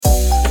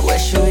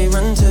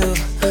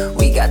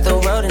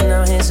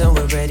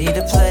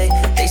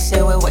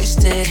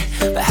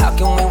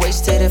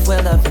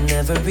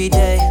every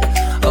day.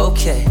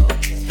 Okay,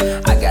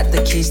 I got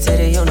the keys to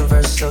the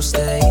universe, so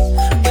stay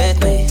with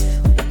me,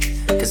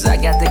 'cause I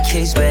got the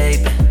keys,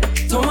 babe.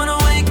 Don't wanna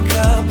wake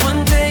up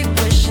one day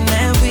wishing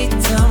that we'd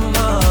done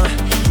more.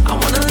 I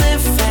wanna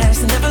live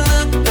fast and never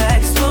look back,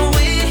 it's what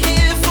we're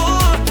here for.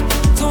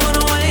 Don't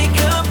wanna wake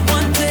up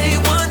one day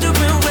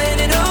wondering where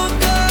it all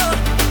go,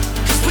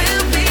 'cause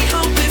we'll be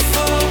home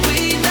before we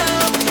know.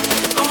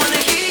 I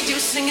wanna hear you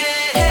singing,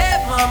 hey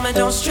mama,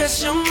 don't stress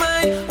your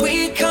mind,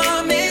 we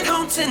coming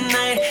home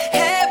tonight.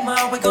 Hey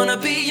mama, we're gonna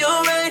be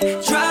alright.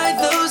 Dry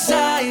those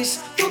eyes,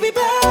 we'll be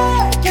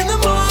back in the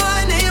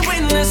morning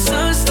when the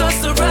sun starts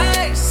to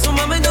rise. So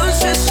mama, don't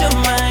stress your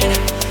mind.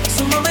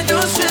 So mama,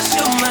 don't stress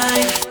your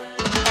mind.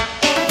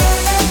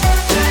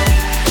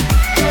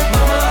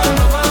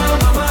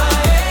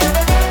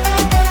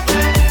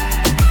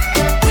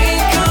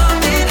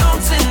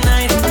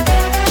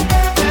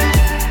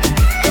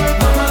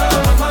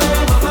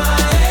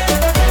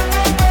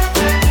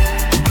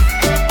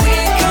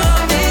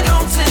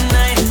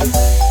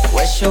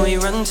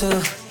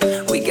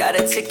 We got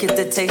a ticket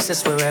that takes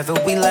us wherever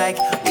we like.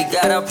 We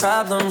got our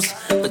problems,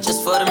 but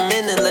just for the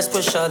minute, let's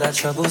push all our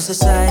troubles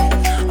aside.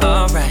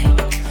 Alright,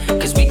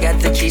 'cause we got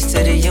the keys to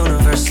the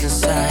universe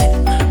inside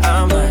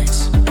our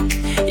minds.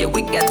 Yeah,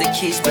 we got the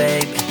keys,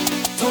 babe.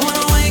 Don't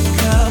wanna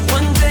wake up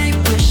one day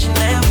wishing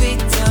that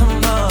we'd done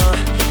more.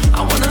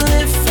 I wanna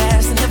live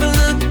fast and never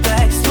look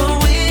back, it's what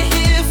we're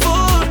here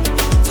for.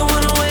 Don't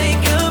wanna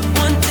wake up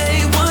one day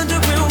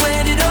wondering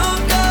where it all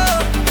go,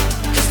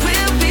 'cause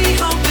we'll be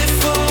home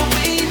before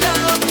we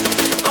know.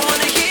 I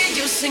wanna hear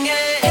you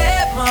singing,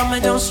 hey mama,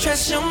 don't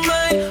stress your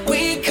mind,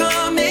 we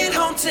coming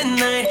home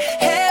tonight.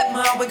 Hey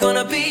mama, we're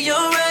gonna be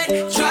alright.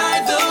 Dry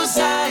those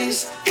eyes,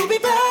 we'll be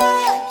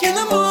back in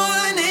the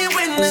morning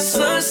when the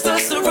sun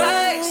starts to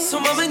rise. So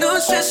mama,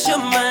 don't stress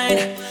your mind.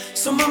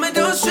 So mama,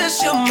 don't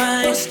stress your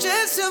mind. Don't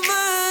stress your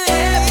mind.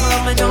 Hey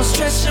mama, don't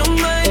stress your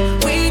mind,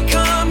 we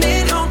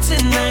coming home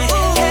tonight.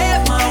 Hey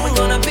mama, we're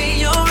gonna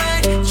be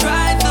alright.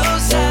 Dry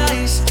those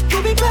eyes,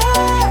 we'll be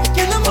back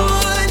in the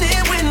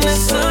morning when the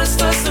sun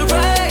starts to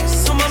rise.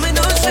 So mama,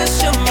 don't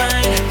stress your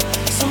mind.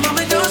 So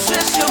mama, don't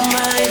stress your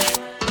mind.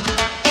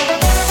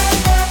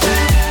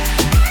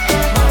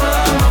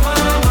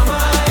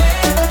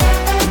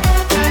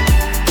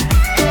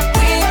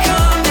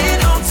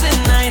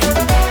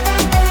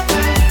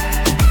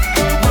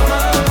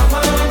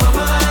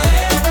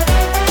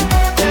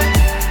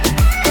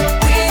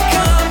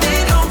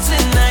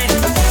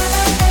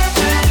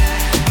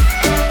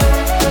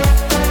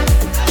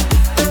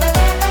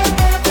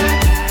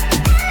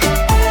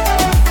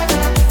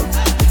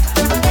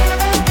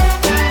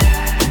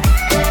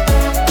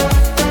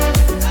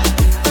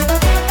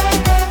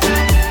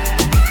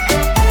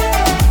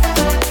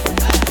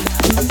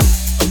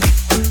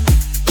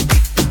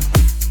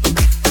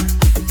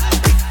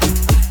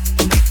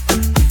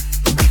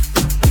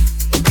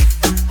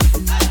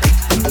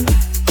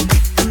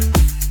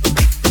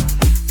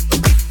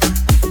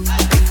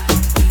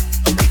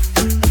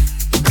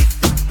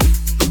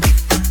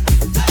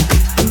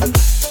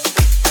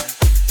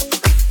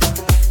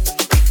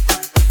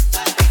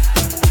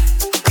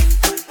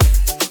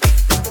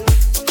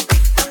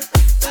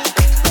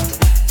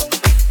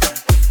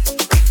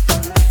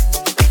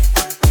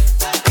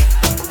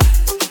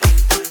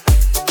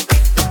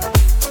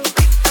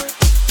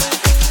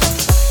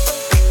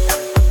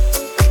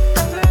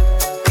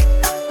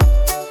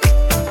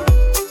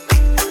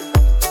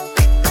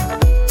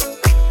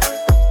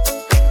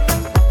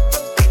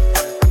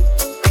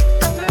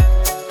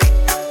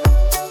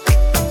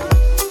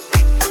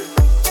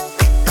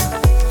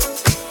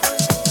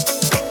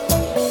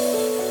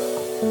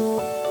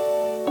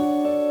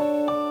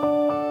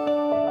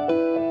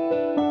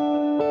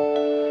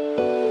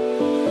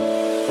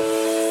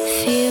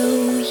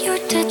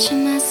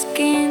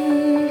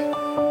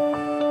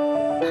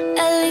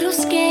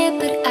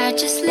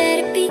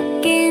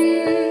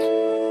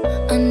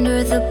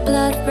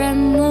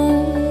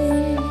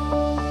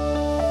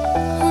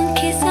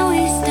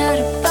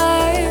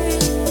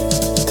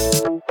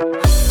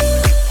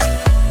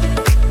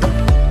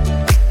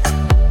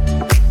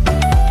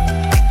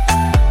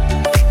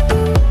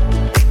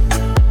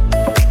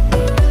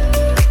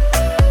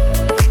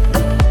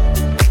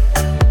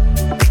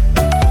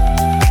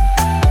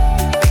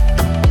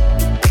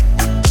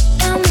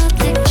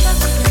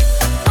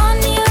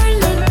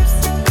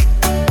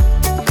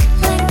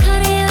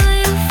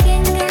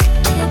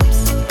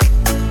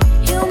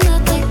 You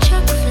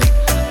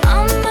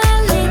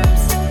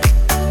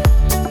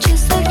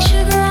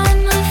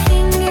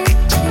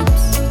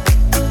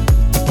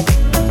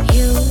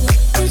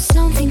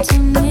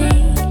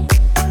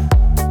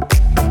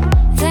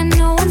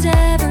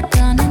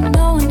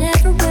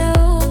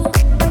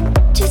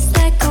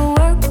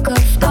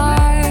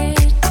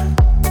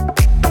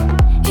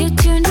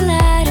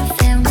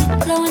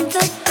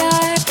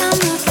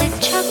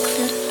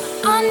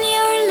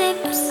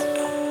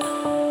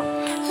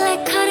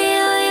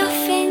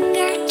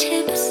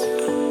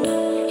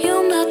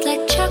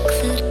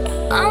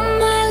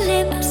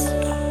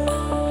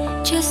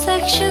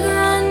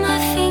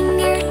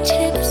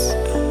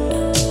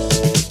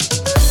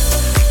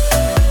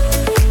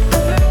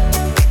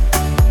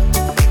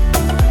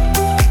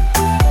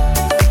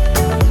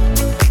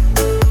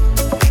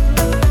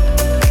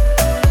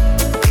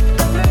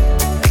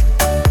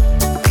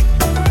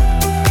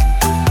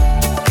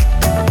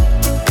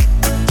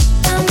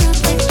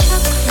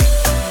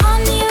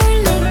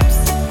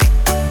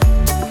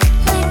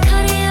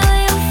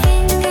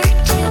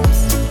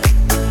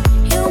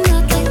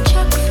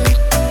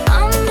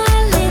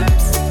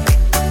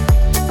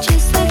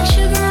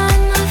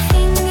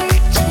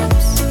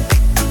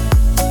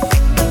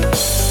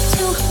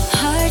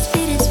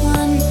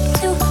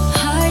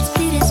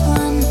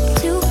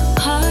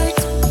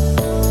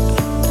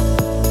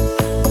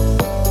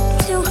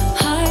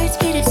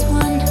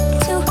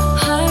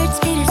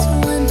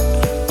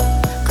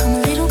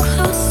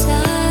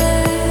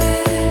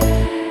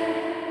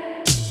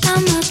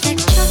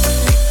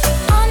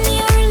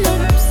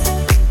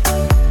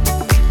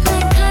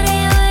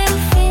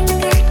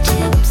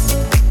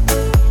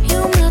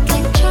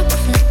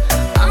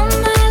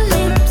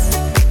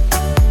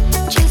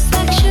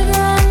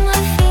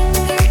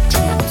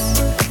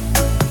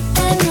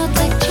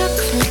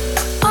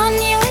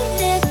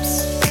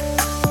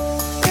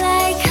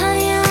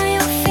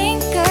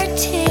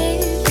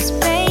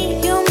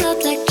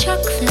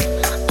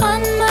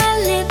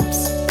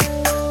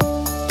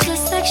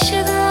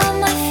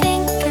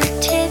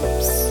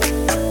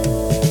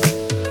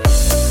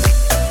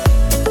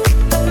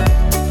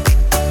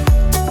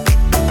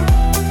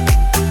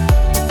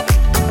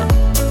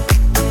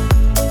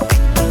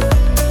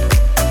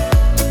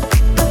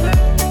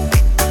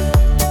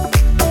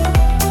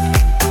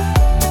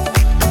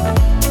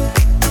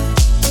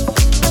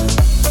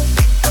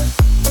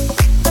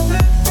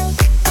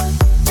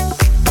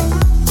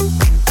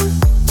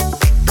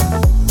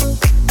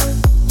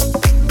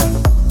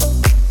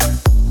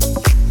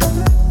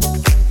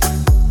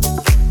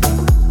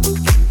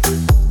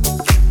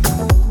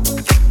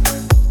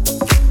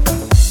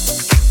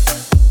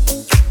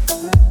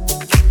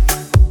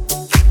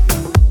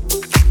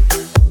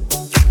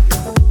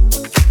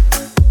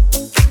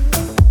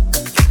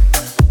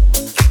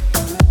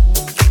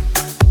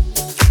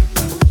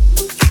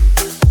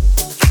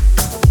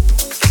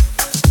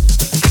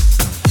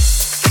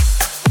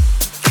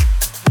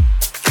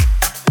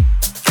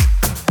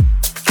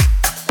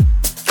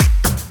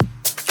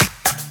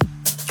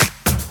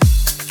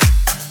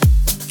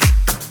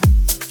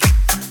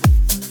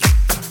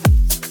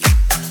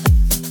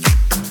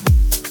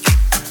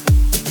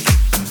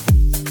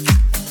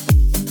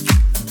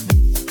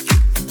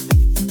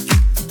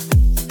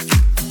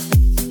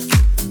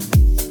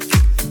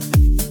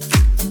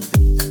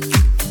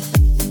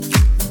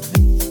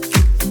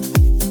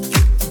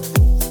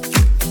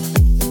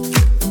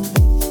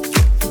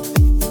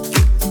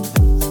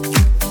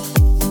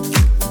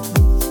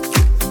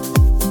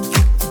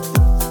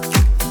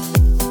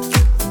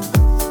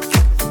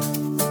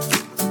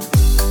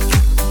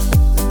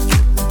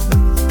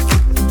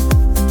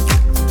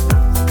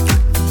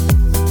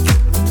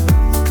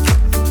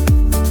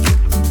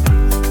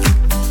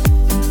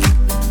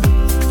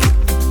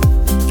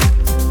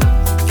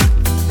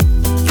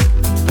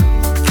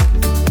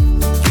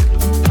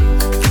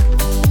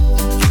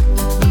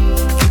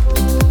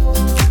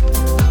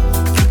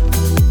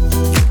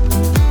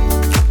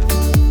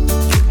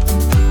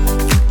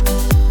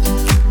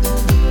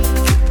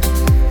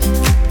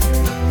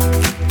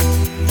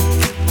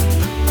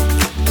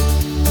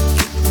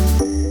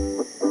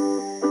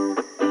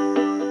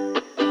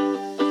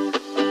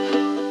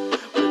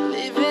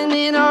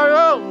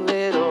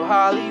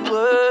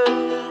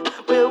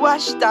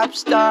washed up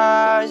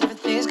stars,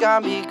 everything's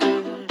gonna be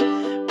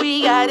good.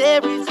 We got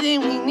everything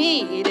we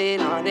need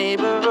in our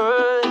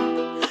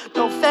neighborhood.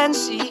 No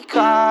fancy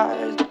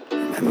cars.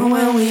 Remember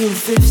when we were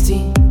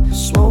 15,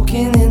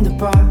 smoking in the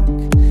park.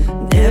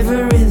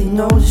 Never really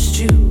noticed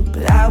you,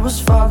 but I was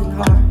falling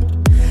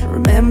hard.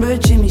 Remember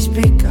Jimmy's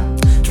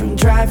pickup, drunk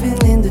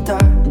driving in the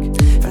dark.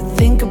 If I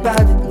think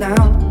about it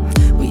now,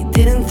 we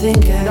didn't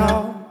think at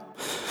all.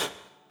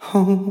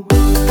 Oh.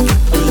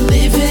 We're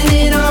living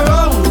in our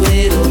own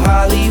little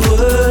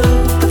Hollywood.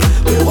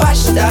 We're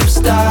washed up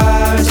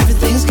stars,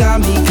 everything's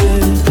gonna be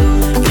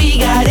good. We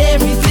got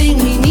everything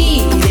we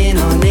need in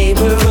our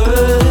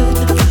neighborhood.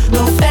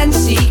 No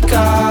fancy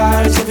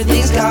cars,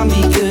 everything's gonna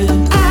be good.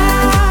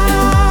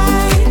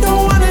 I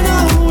don't wanna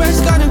know where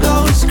it's gonna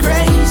go, it's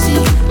crazy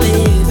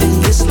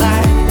living this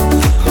life.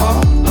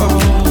 Oh, oh.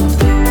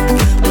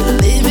 We're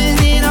living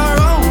in our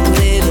own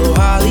little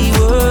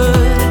Hollywood.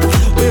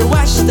 We're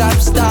washed up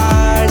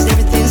stars,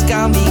 everything's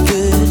gonna be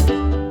good.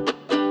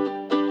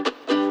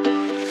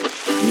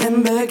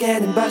 Remember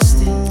getting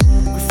busted,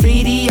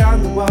 graffiti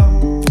on the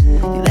wall.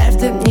 You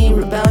laughed at me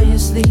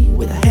rebelliously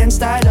with our hands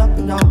tied up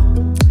and all.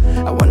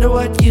 I wonder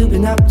what you've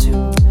been up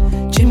to.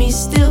 Jimmy's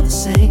still the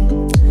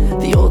same.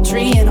 The old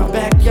tree in our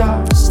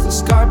backyard, still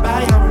scarred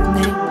by our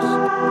names.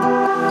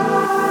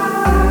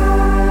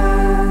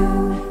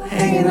 I'm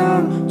hanging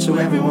on to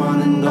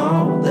everyone and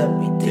all that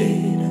we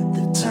did at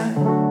the time.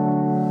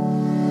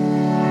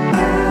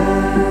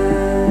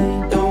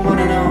 I don't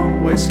wanna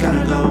know where it's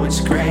gonna go, it's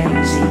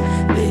crazy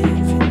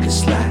living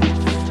this life.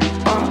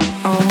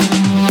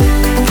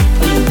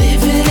 We're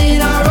living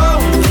in our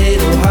own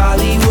little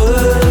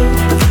Hollywood.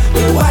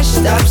 We're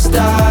washed up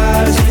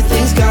stars,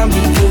 everything's gonna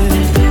be good.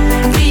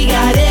 We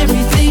got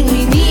everything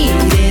we need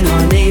in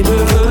our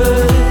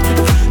neighborhood.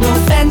 No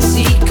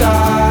fancy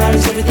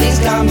cars, everything's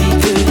gonna be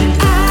good.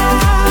 I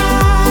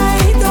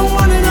don't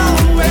wanna know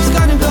where it's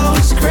gonna go,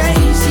 it's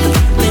crazy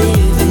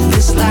living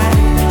this life.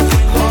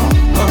 Oh,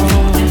 oh.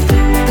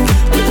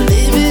 We're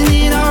living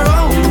in our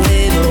own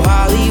little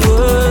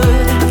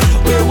Hollywood.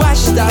 We're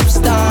washed up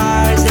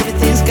stars,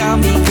 everything's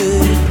gonna be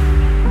good.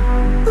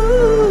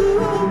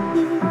 Ooh,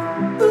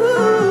 ooh.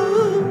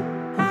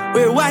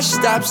 We're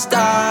washed up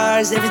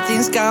stars,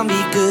 everything's gonna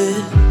be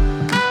good.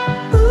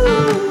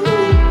 Ooh,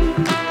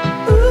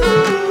 ooh.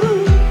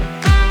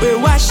 We're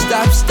washed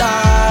up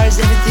stars,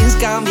 everything's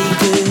gonna be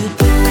good.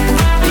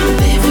 We're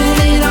living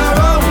in our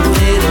own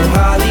little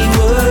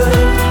Hollywood.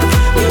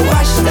 We're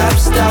washed up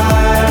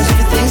stars,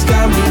 everything's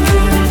gonna be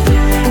good.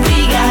 We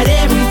got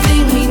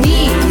everything we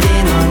need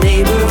in our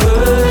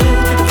neighborhood.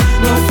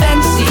 No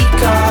fancy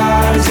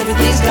cars,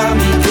 everything's gonna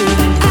be good.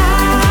 I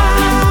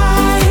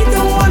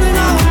don't wanna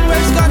know where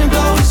it's gonna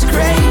go, it's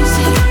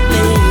crazy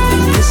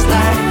living this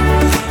life.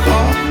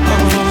 Oh,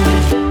 oh.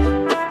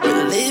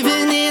 We're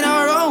living in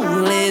our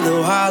own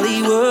little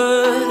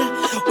Hollywood.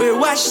 We're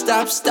washed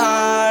up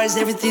stars,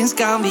 everything's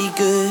gonna be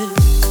good.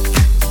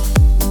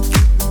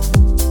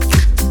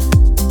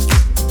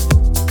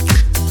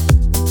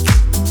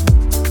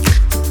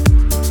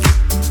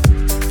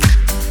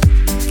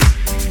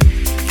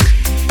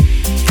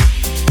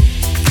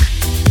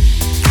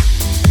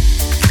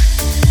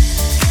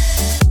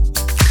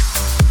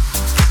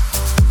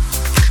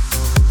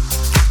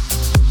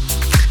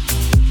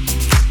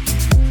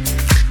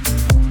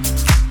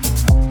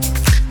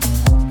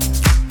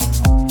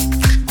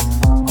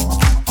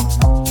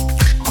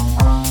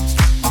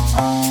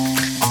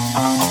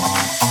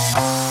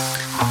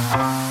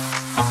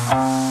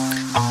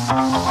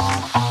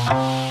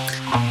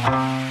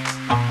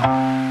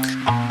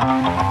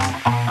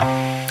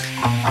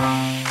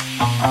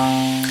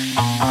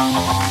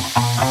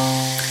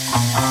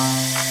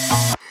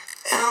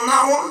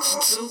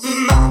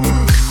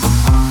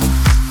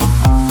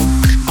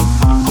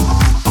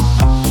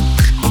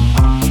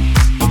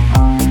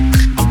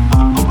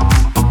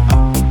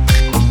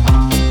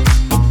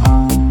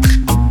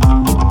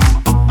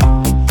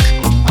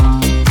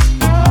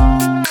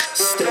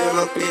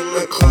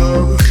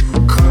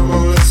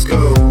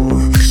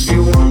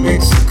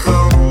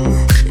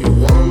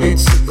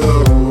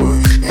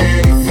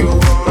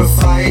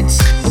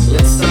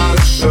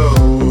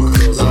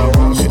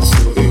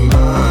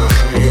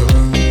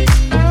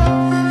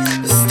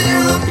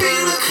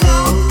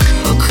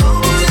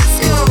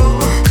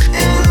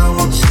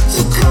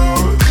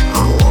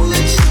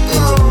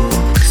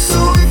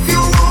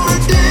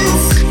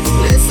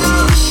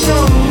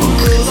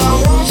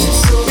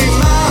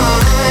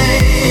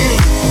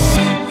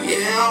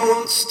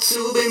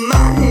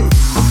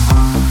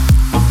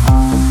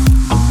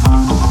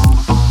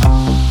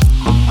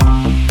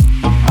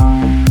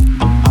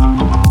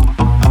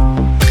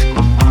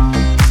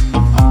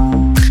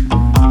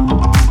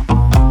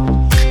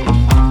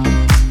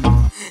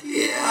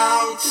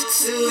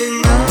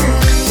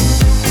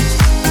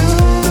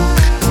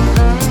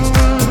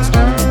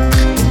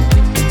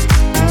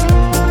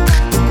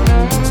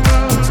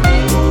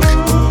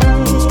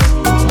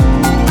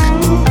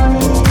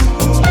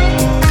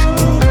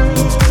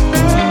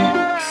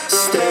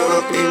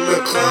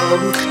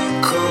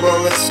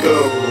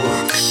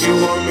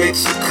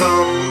 to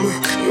come,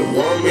 you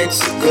want me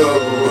to go.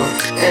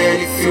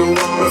 And if you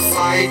wanna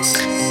fight,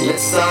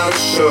 let's start a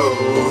show.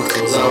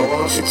 Cause I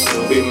want you to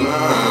be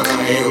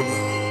mine.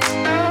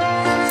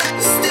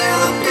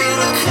 Stand up in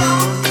a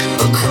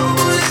come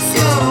on, let's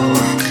go.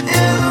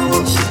 And I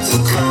want you to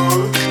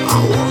come, I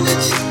won't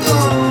let you go.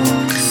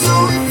 So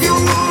if you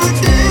wanna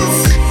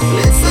dance,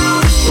 let's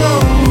start a show.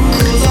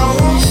 Cause I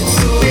want you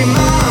to be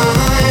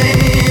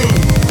mine.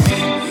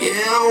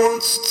 Yeah, I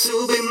want you to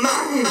be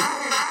mine.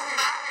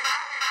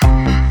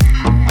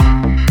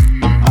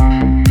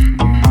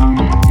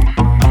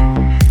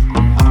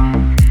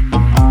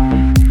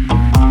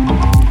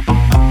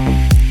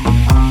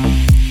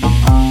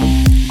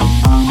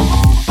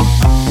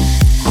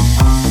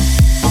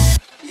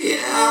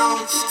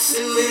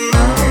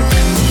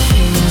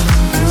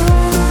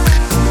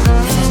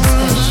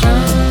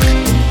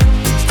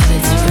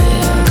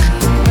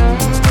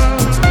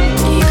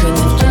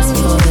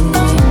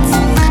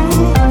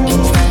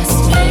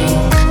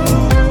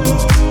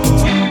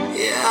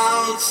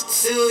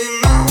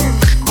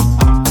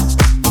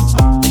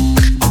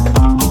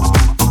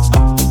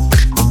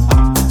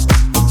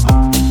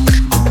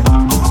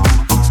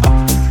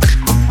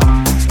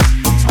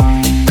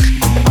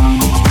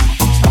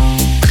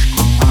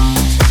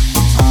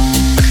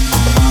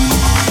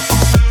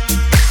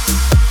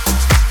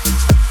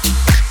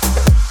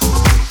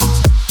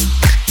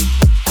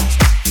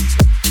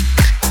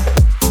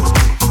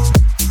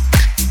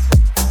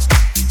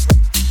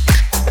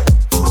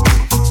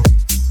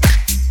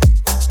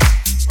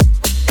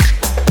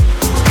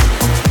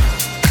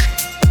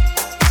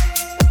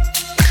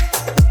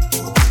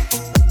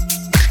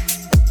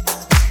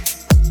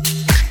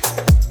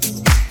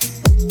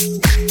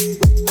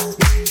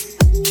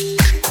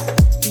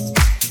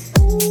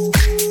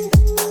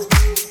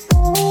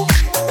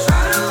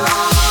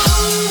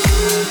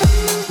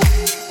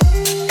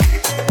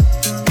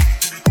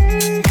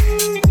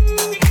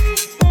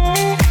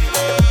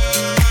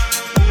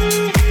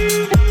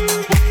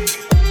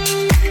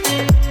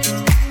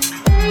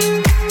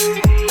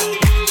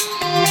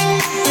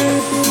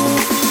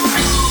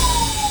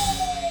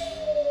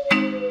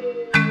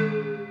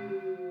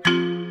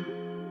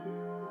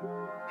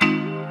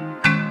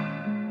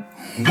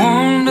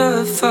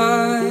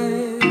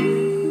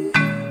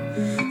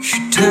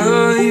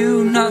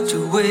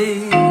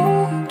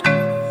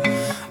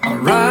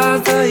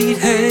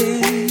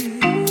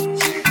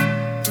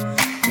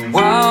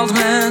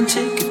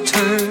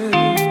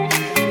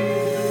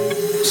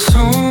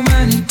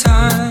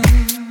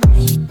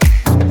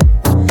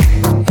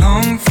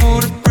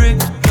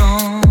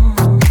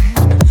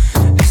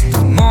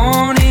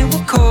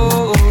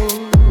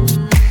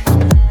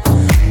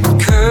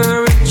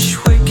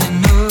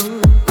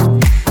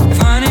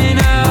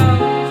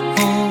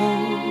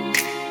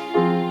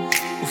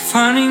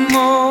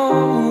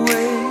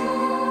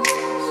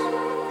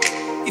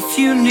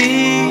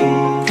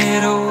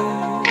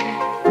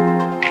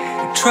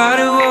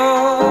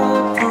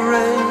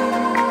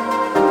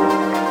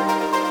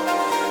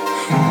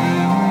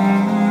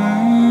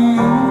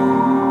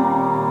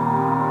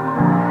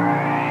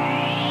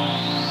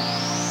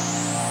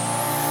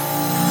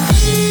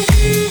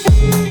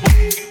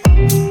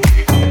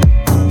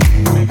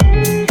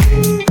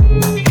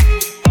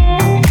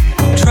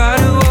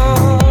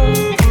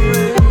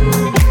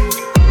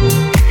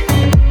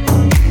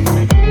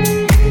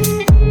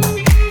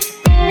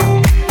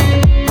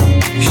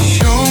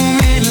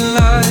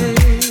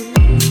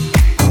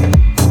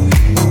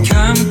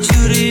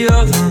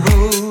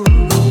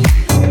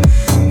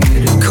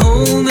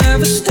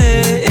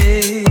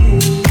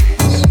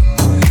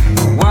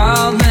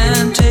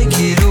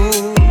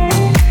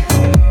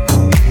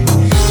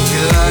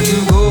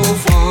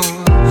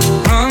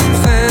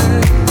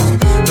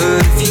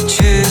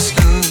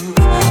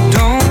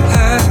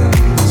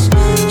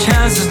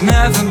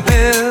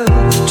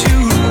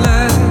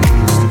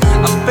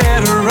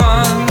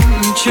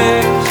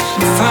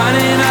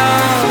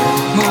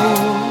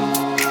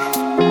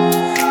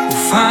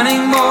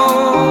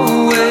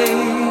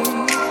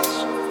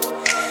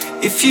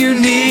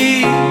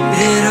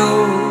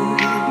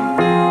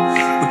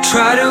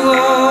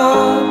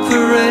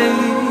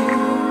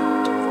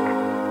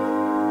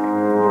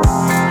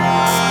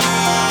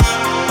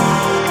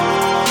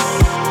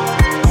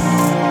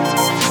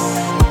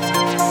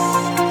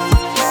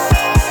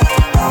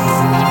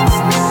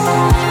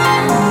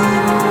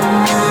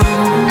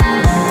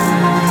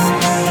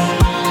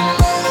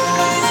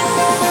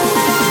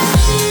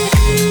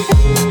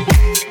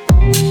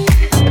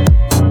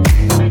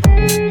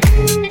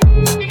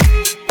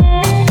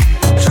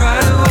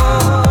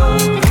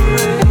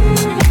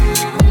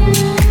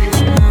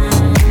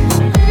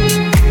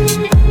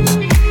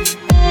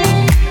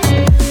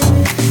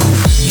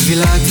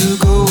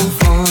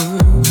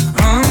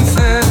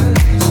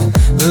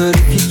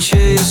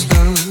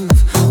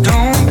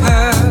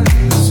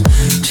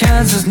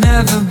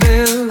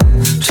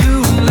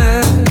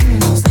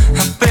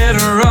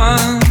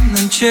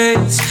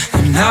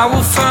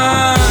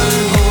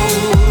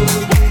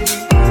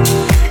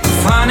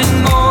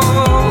 Finding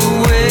more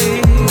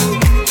ways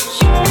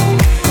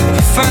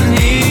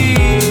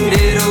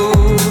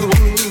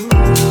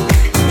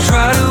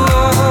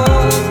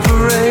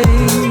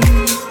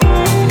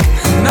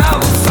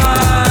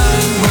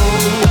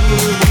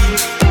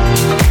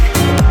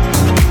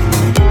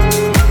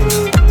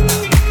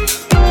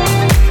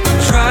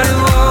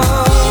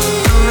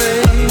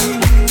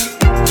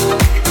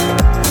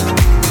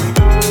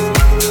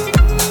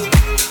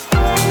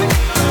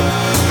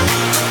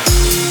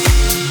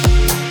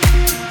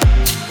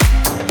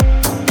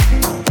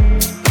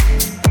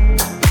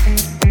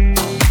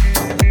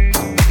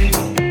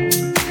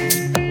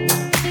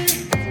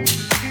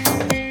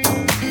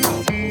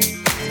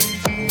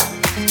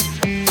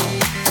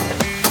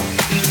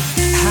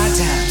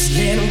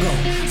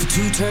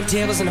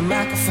turntables and a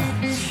microphone.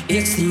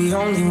 It's the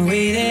only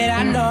way that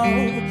I know.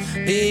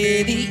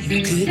 Baby,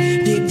 you could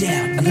dig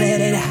down and let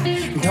it out.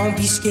 And don't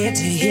be scared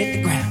to hit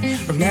the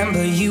ground.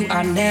 Remember, you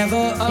are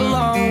never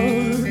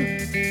alone.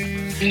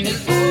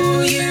 And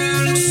oh, you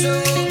look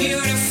so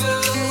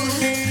beautiful.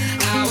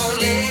 I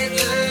won't let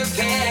love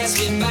pass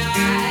me by.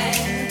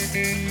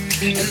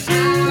 And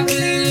I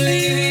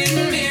believe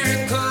in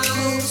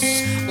miracles.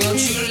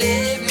 Won't you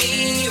let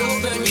me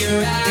open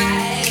your eyes?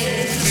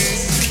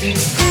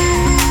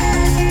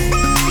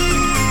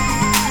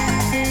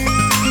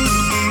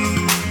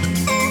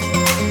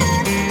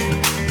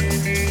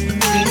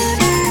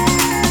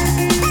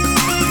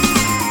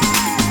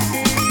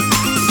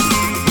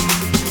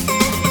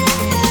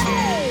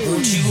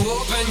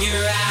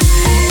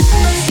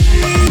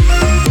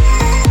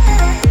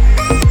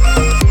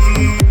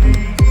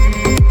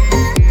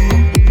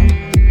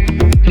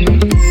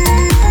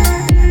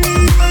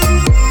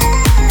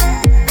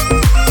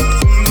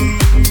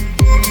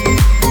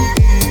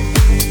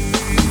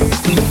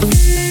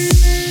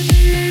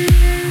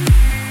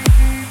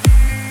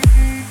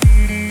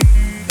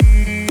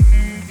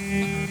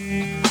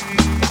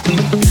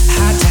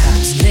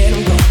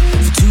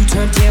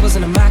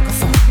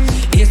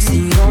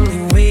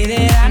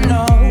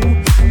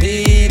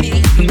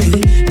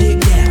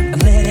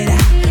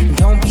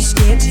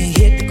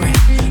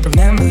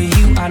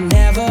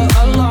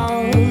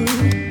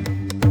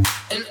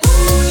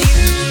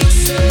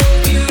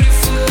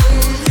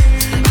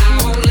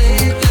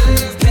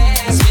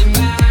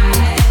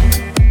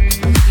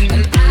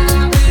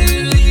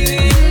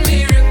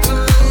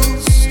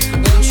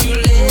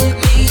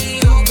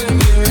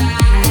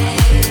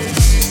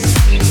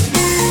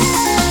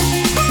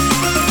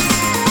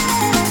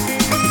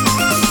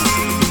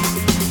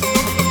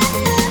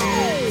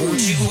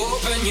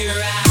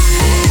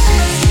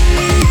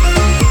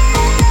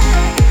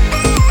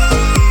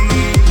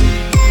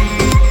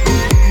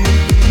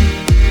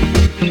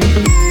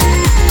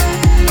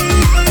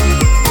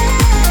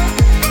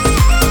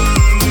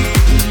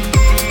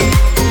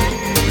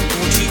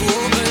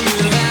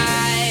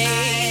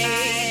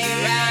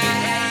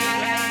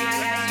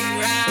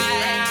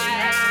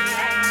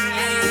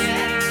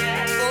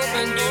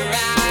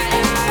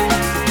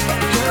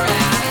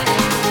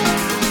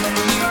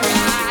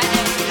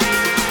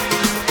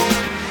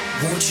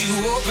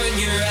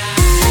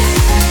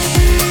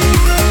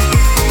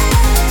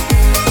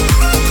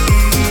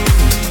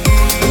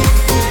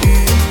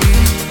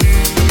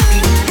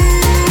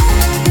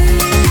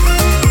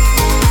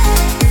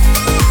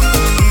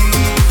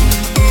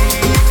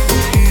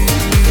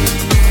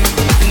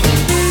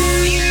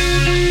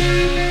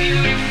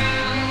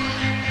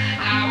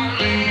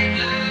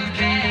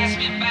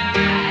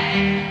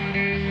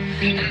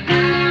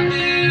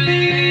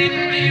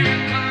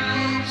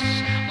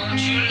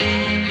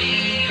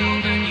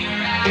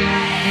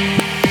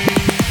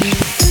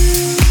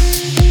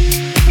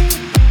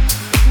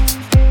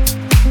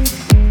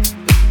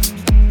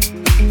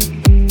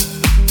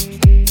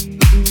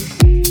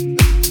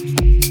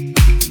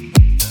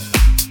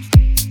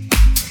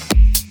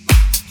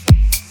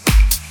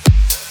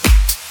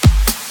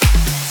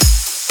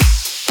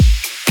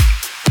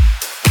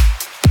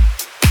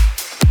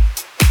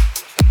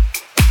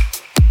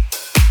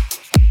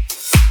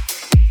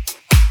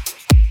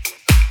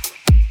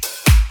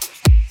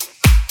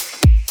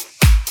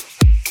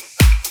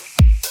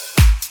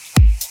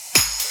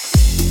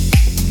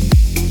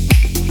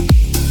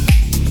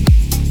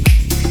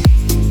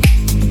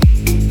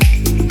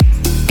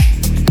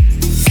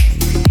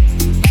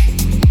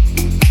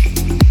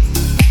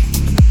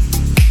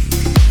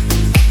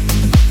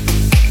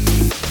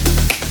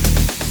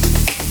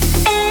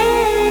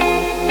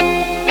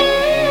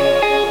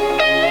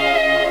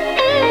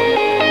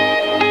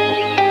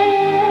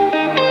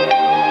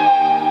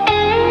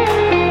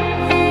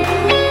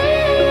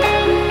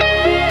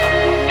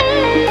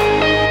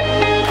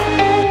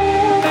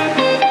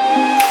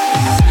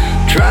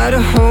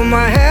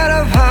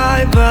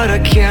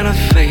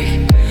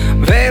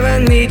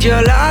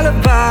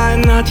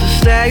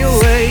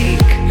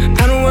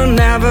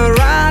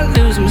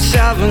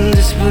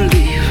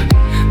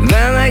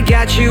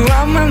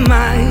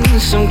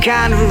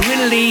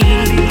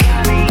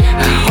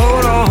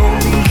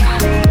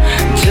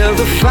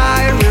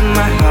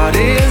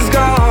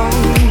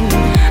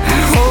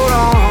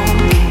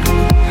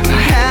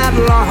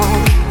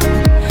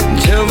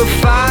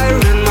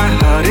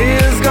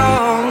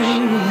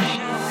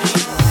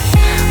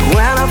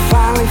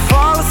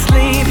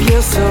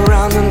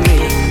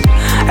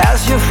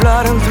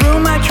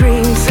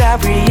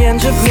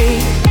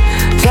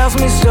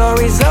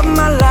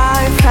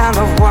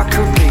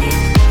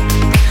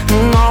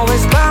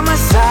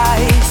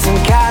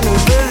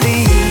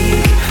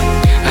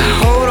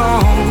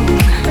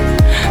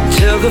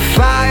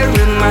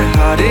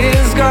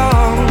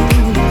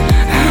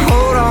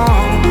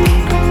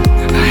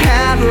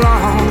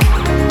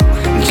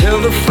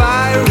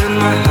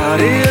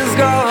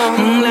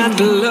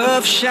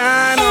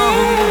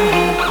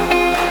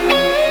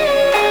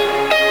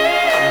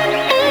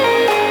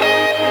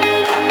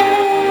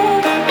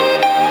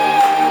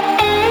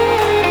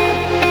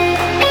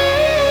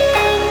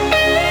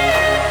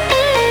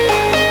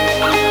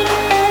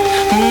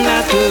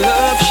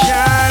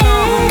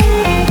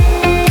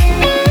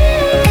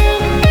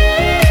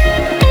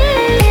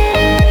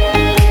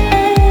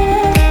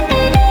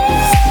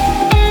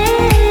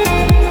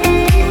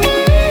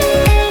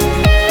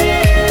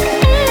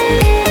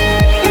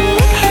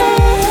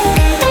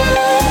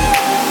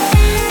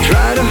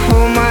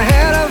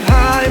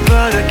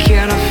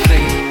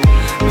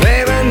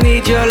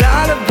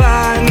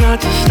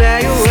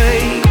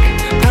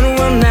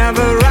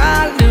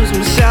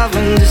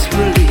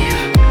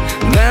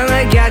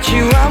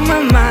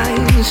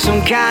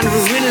 some kind of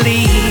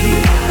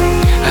relief.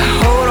 I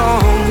hold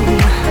on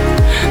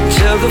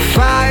till the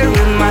fire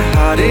in my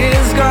heart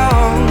is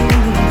gone.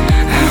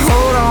 I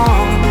hold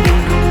on,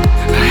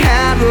 I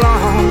had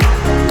long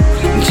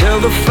till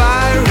the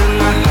fire in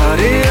my heart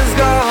is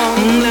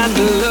gone. Let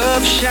the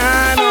love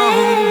shine on.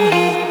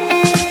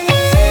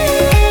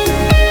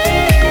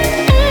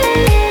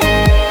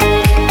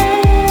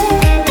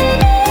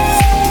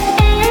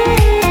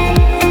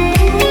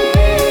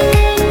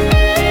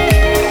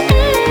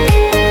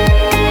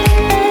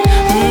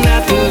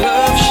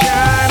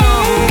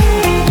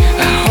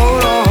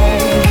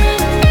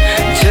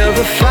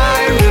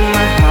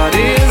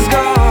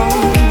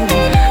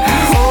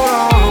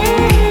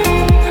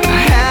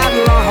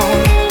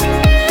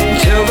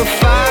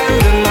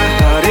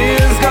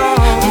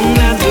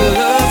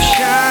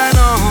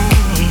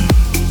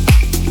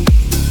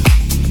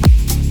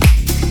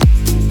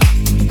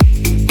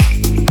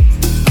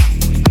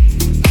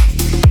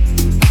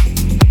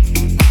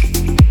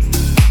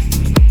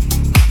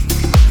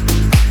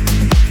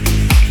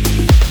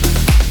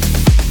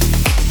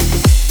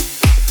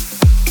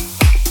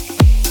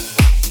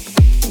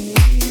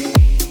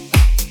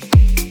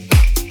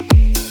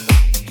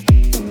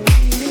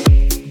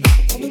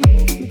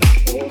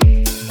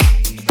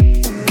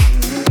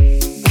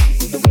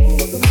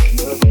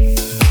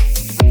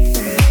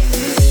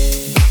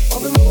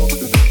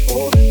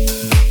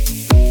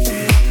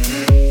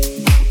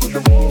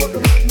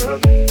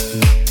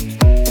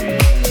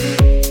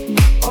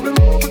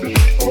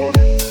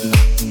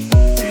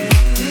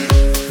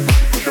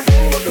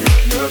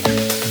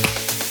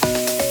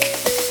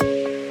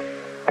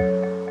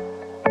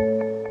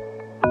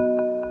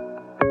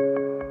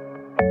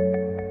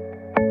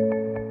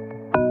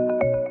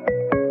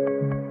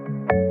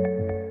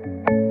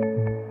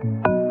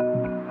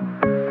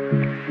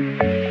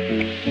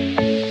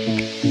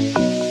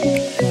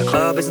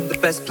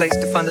 Place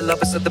to find the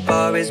lovers of the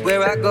bar is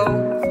where I go.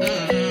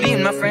 Me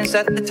and my friends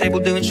sat at the table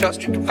doing shots,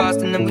 drinking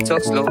fast, and then we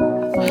talk slow.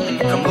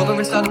 Come over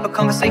and start up a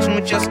conversation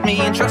with just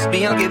me, and trust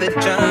me, I'll give it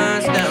a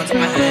chance. Down to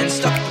my hands,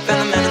 stuck the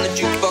pen man in the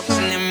jukebox,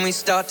 and then we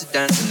start to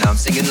dance. And now I'm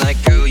singing like,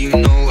 girl, you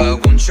know I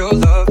want your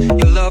love.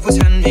 Your love was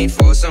handmade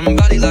for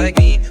somebody like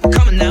me.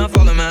 Come on now,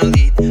 follow my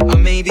lead. I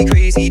may be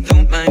crazy,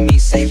 don't mind me.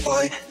 Say,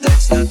 boy,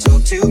 let's not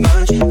talk too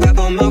much. Grab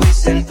on my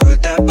waist and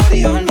put that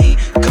body on me.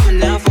 Come on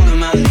now, follow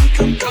my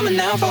lead. Come on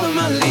now, follow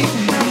my lead.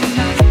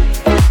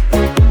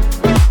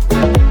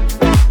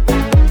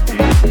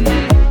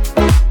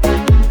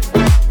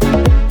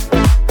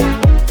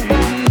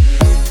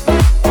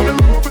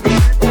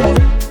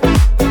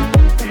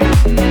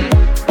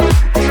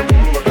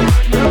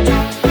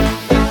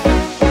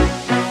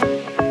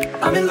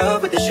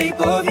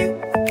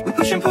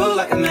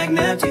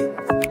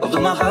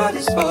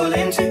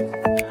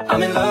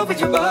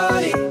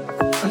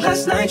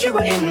 You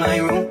were in my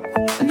room,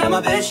 and now my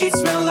bedsheets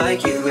smell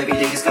like you. Every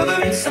day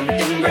discovering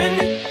something brand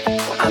new.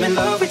 I'm in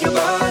love with your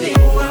body.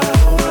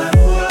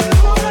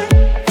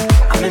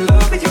 I'm in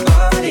love with your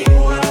body.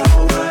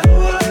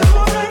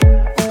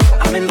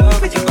 I'm in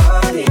love with your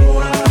body.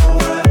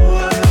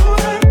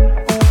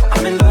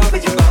 I'm in love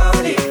with your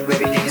body.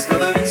 Every day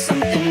discovering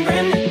something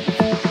brand new.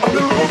 I'm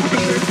in love with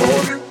your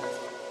body.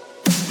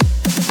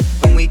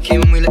 When we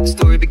came and we let the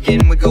story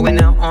begin, we're going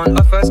out on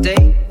our first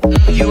date.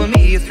 You and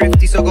me are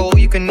thrifty, so go all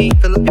you can eat.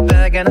 Fill up your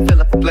bag and I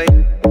fill up the plate.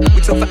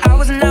 We talk for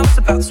hours and hours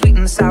about the sweet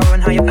and the sour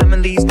and how your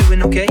family's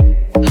doing okay.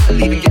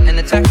 Leaving, getting in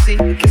a taxi,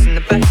 kissing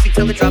the backseat,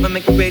 tell the driver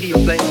make the radio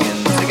play.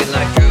 Singing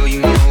like, girl,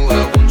 you know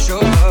I want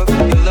your love.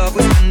 Your love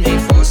was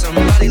handmade for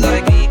somebody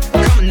like me.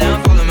 Come on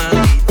now, follow my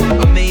lead.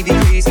 I may be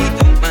crazy,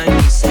 don't mind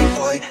me. Say,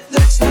 boy,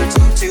 let's not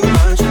talk too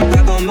much.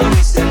 Grab on my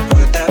waist and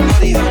put that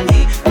body on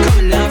me. Come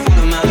on now,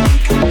 follow my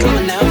lead. Come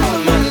on now,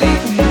 follow my lead.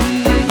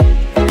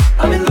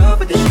 I'm in love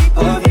with the shape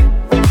of you.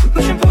 We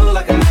push and pull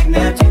like a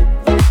magnet do.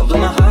 Although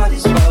my heart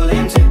is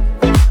falling too.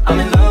 I'm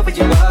in love with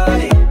your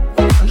body.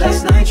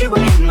 Last night you were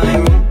in my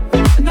room,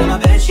 and now my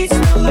bedsheets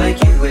smell like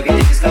you. Every day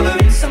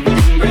discovering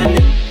something brand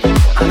new.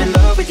 I'm in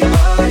love with your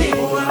body.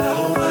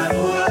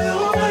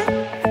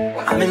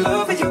 I'm in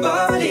love with your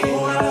body.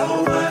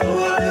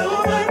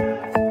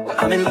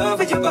 I'm in love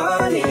with your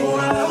body.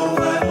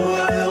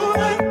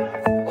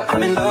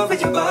 I'm in love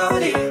with your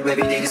body.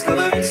 Every day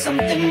discovering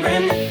something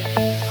brand new.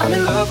 I'm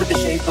in love with the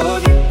shape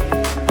of you.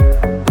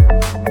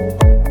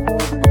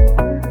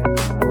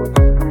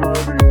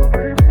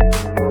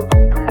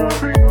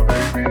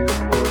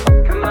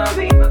 Come on,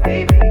 be my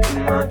baby.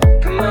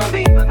 Come on,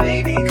 be my baby.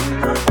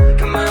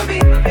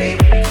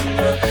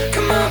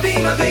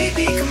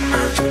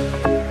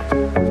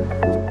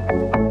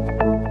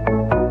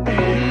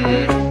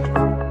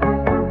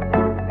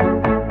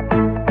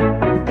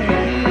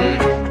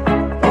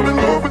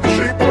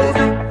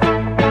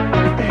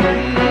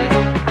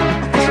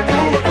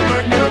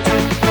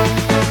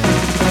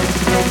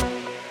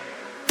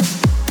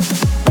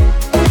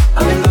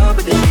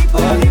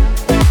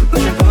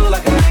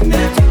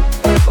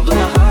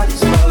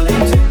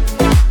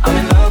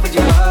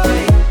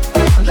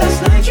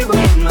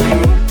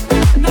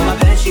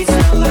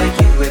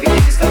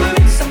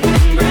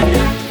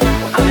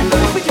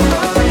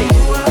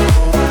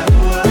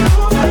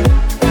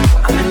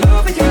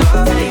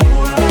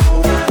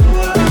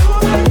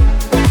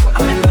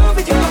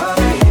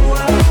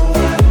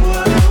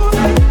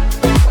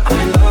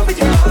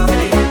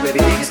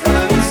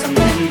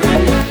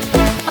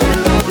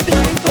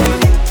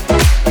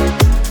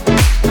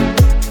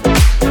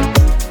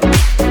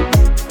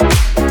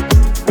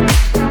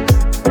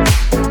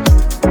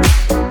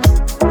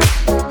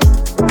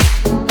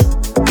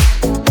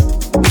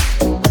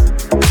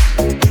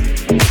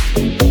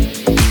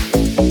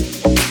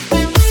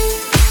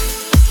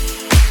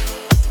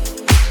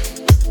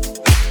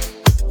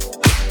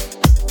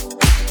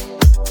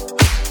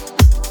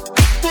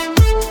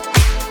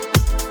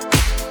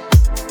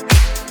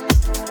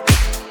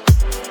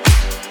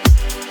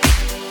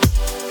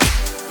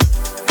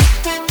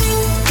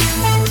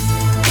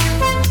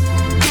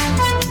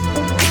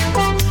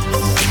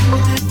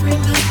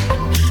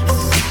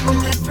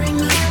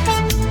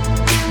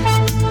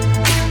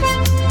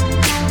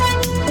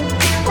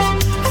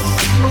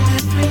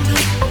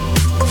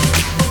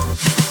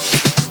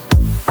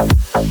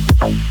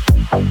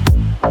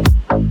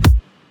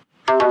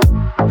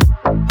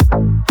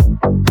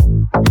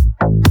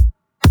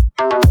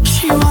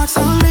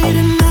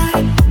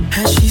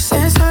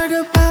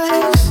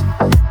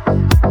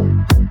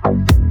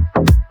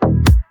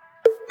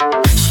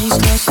 She's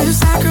lost in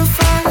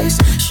sacrifice.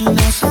 She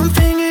knows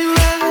something ain't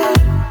right.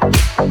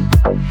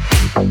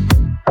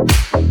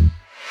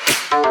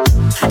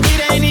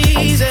 It ain't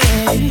easy,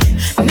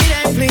 and it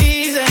ain't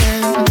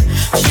pleasing.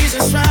 She's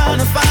just trying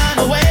to find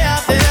a way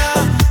out there.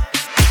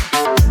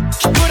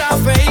 She put our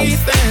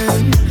faith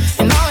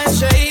in all it's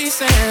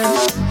chasing.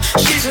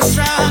 She's just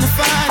trying to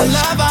find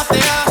love out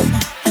there.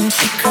 And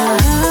she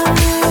cries.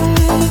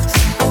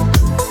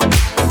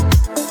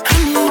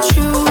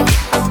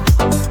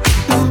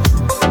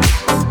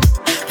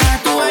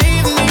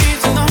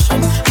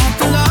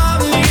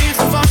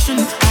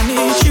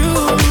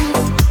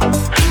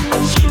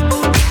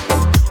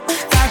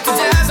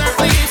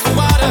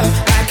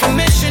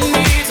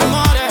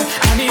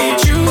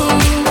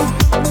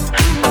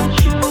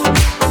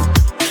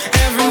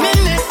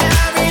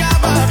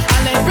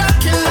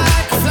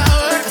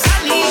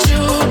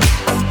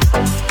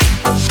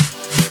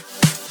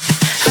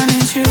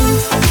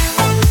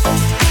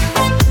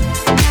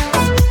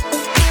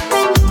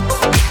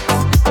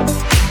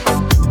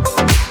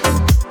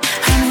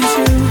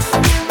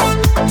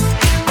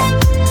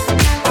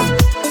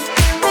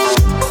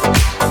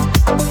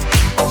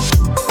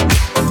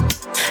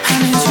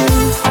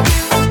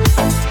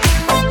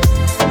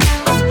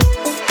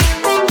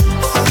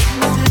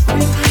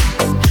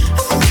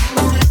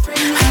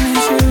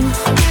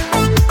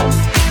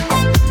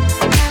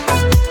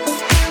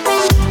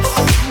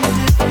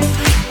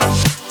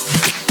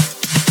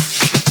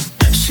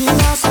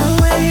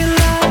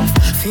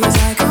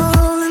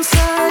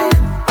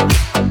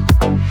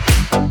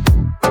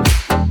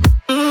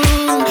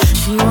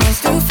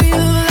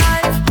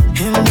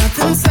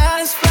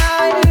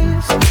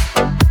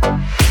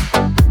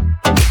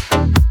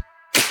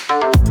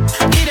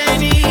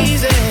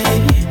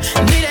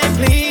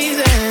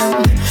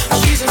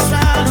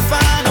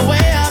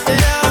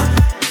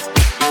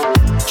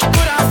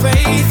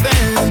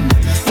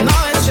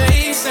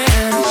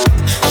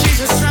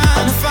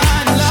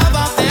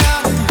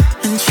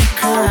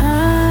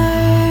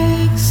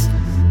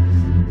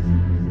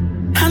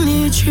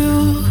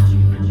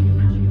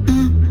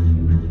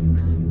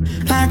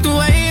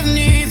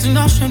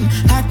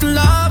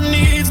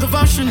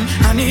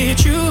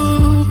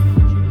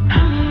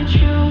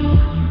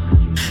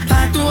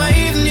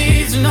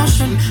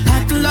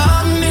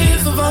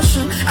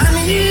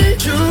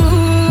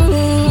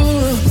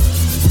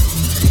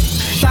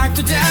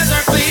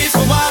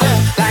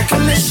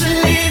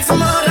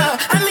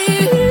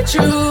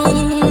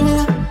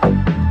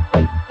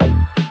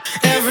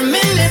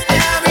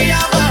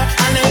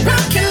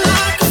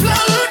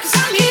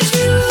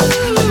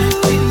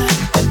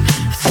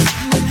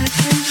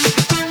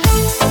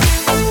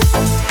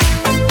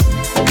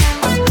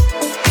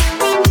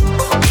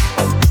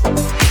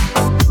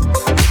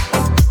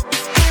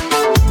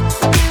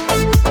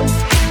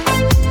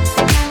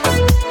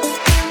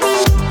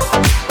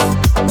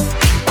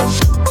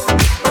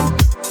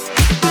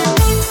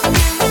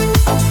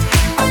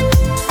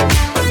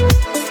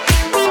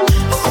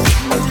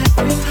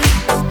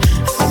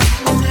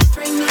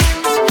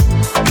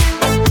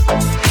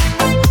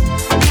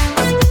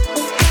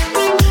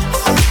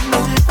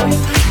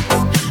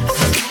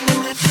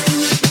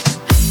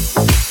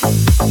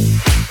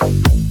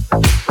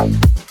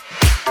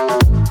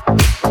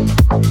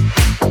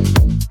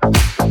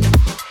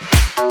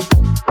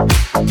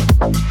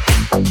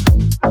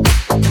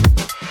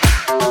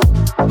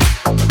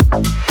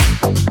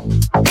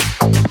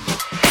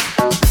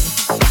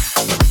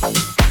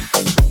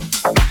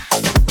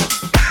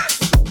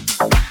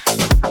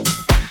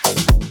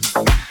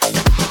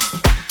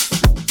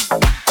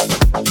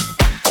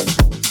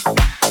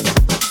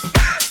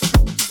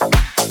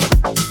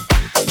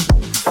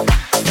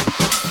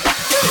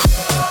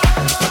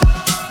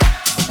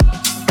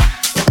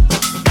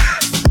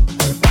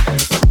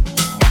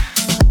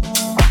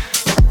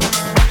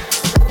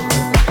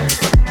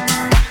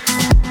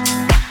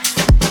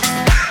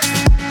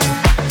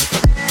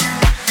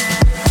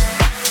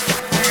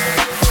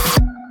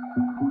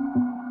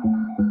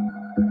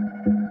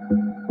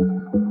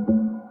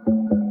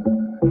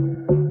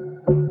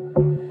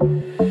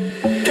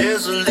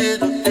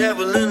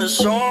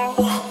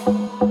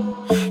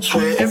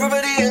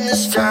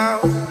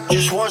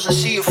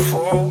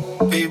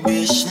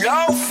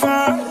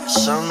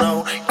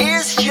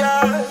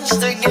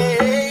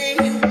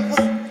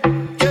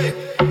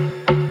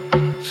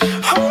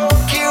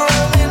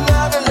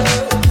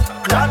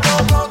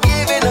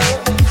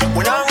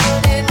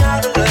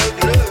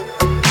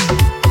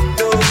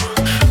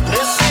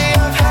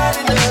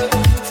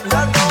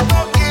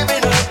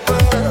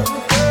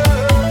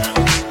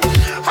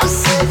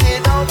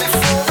 It all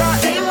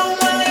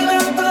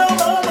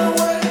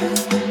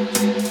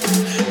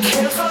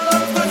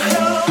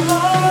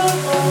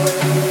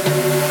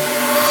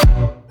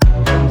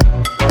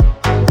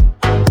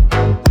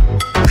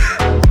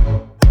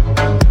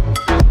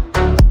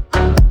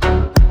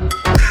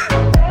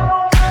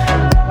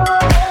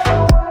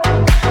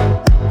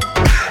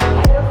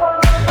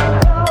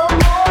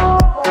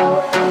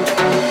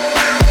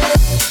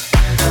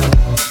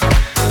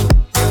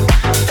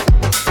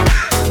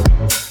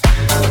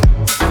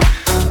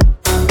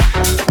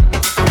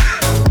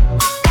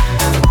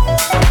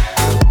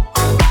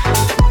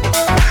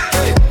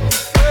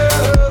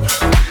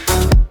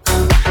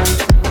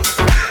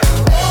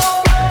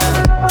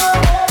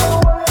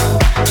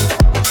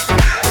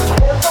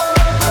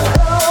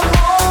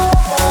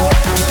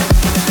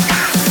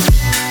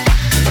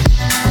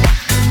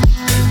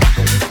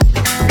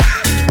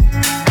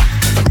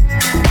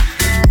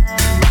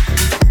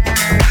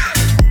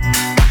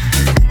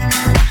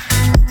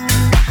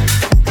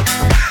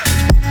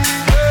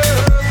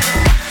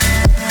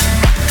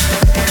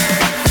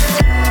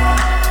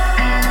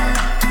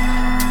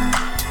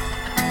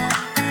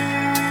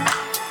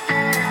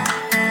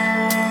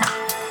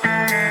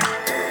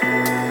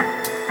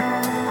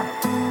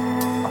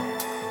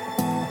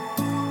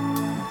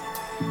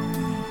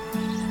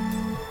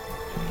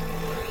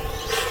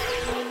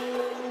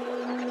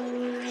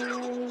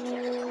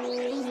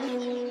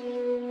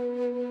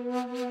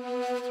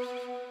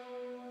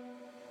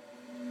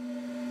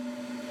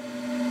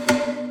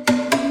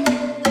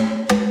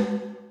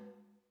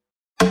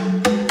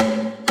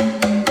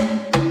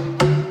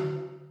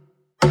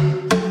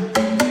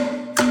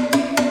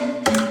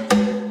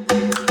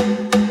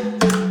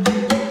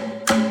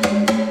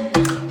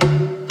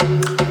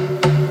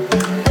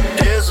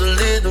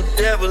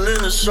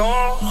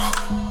song.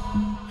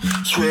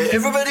 Swear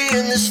everybody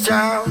in this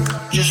town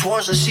just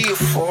wants to see you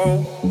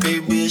fall.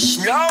 Baby, it's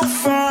no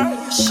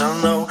fuss,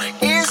 I know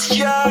it's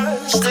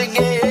just a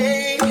game.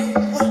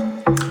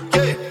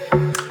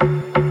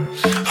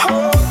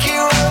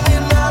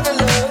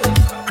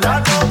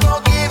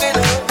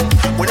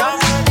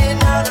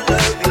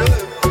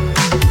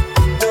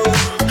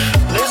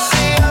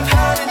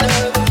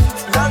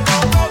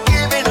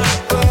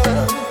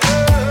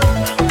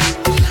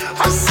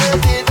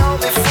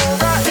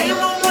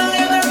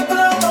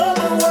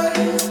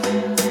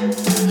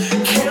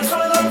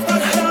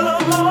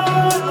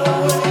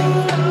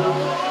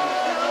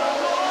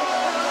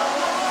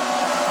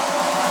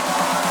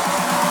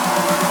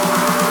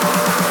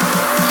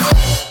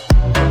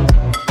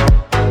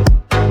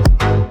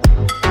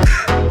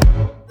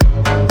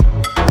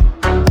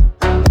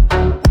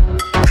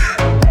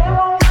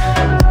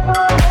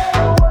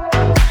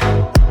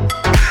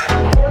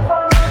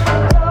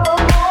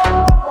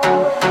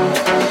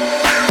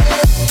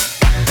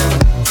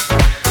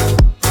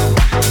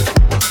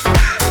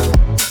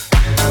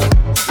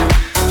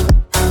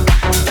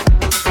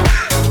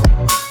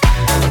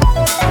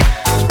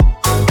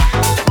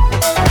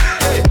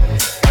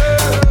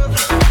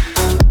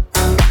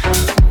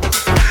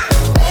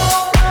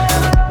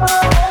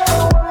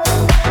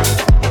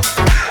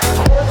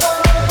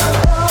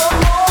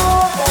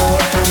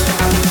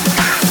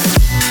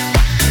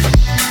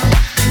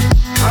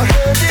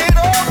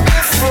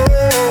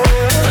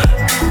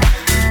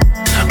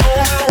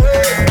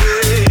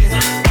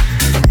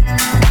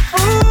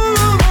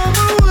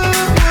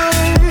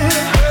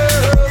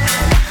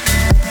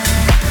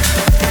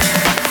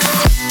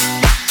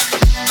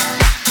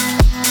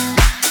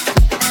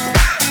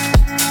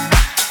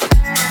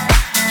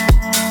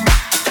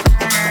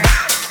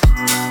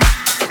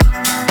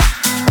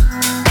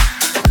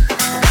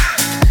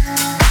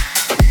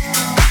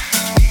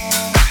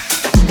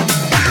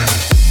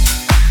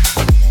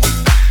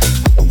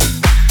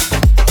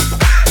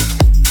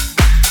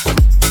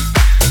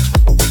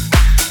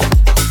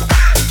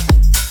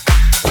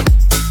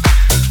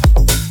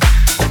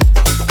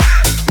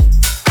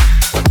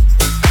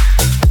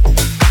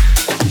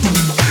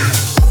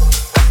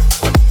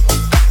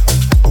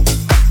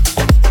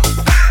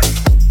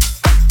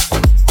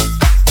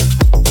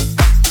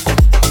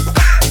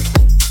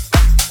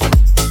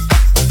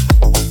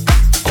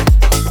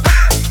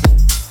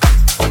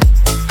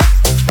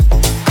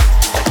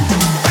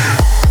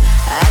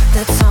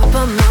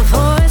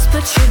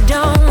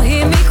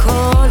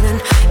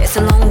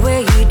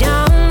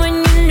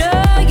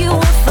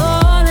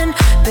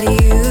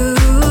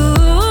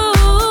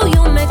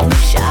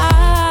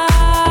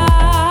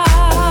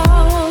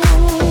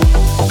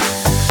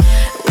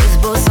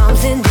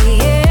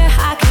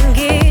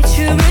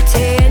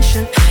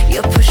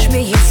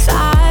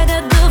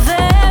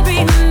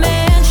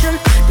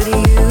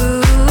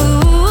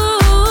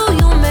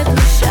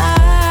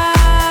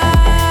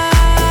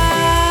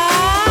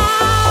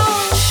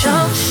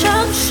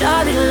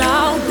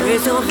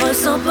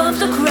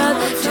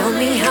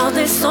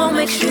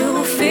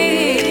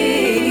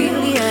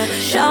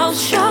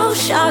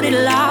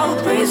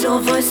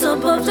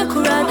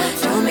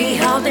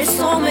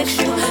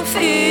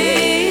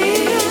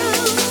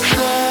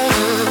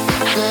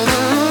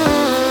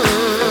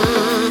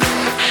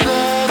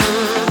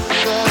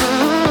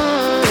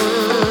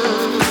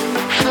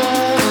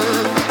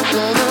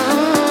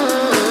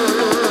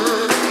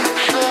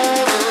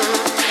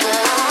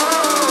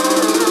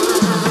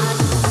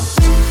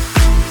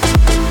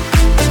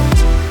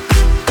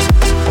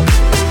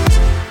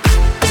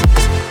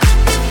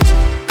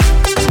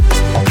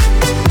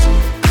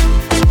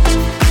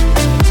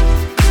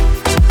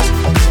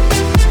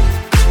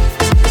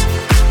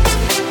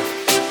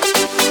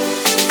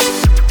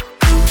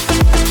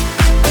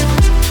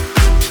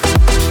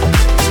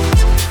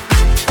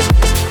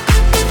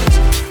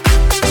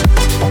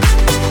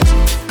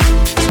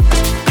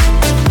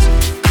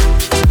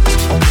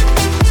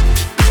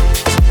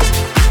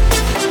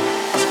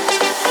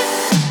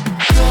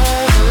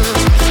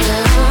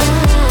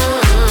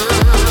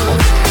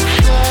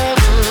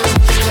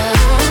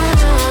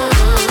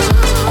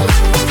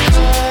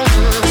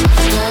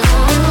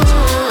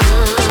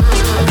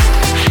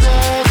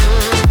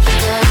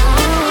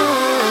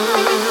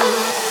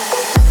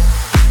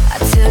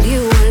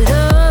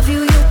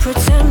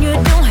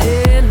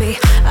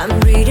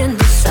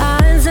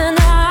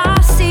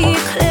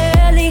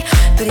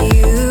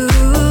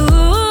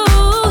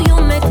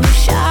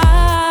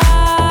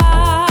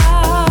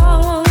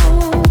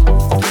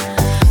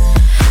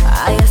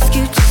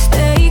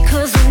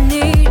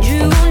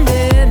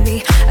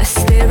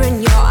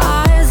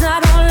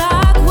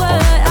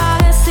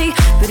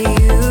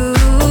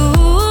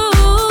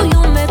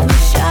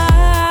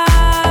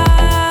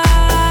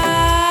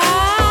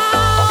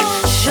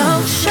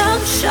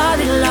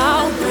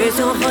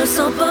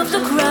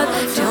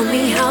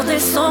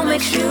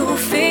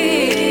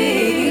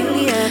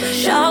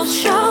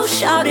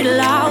 Shout it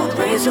loud,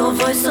 raise your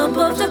voice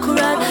above the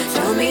crowd.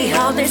 Tell me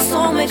how this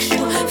song makes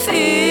you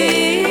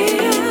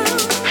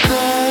feel.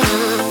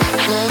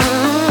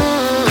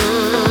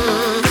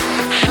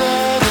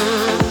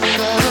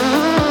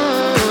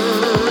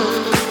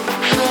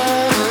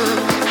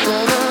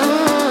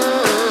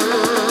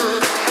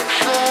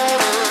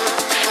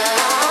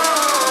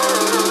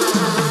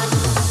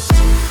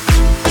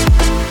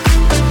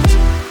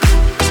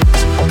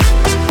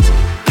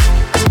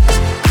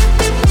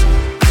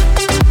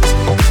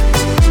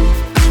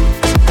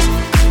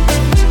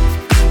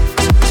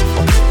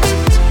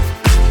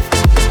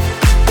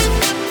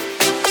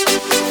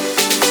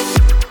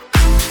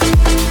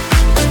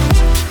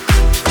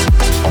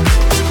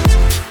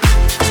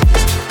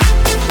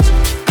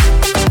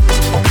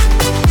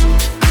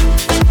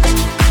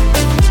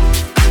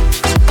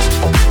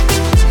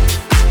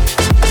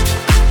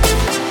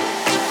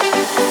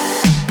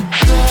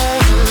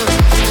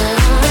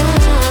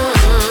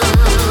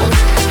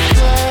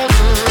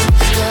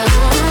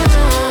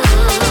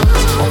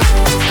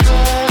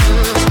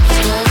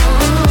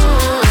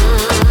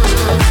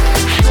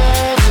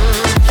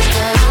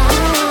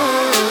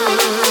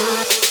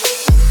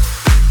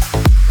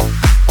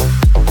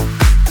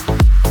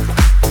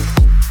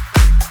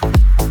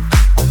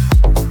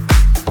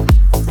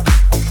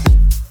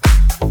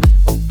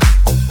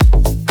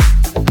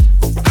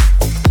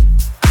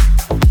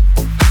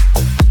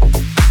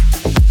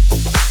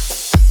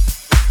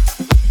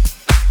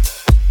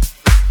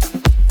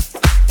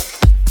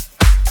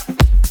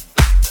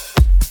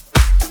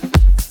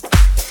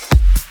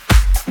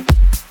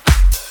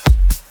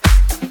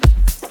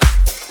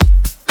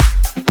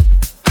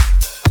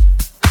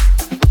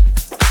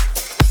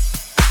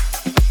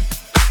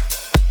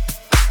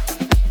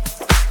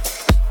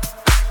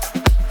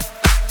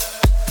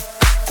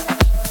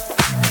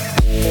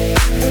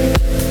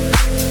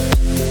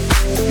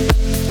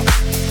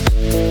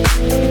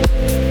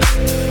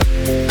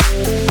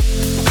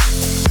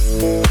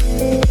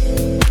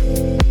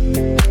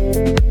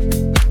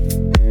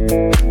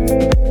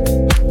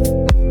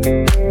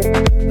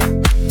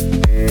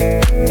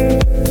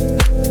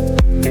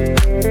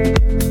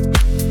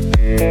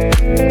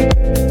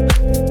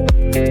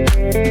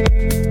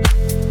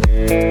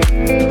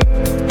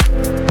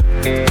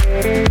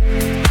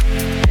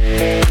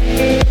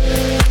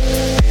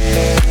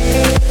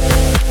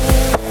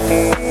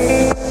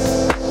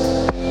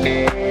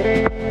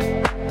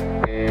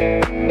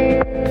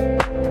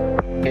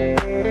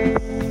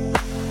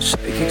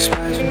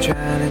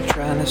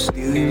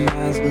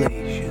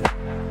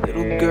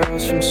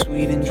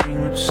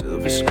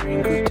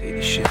 screen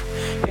quotation.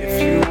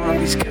 If you want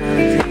these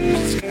kind of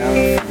dreams, it's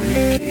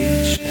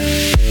Californication.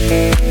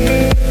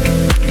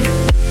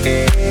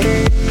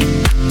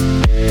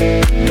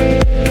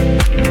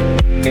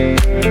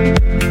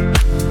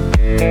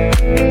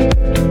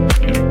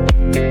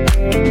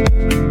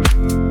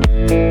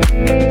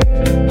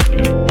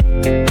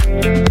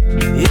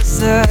 It's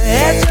the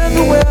edge of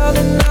the world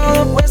and all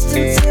of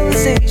Western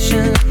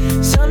civilization.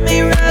 Sun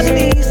may rise in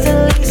the east,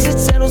 at least it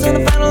settles on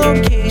the final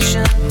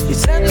location.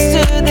 It's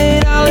understood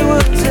that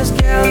Hollywood says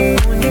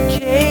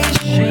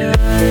Californication.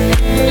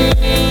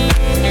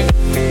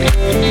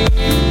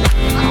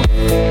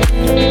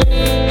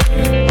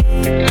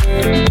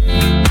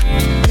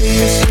 Pay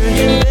your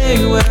surgeon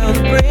very well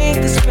to break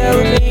the spell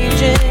of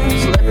aging.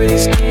 Celebrity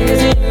skin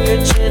is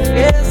enriching,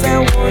 there's that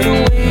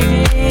warrior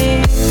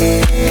waiting.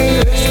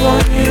 First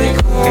one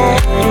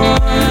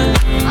unicorn,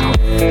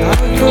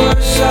 hardcore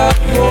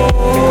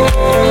sophomore.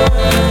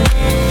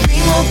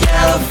 Dream of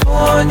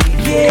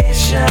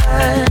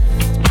Californication.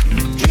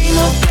 Dream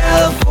of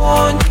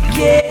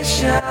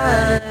Californication.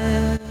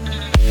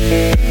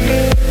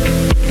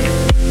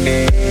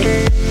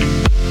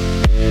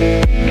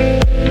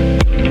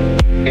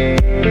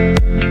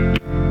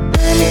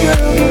 Baby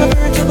girl on the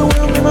verge of the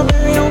world in my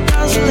very own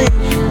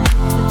constellation.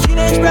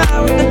 Teenage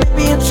bride with the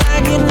baby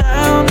inside, getting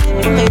high on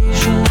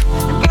information.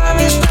 And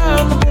private star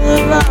on the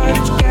boulevard,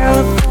 it's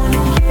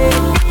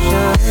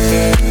Californication.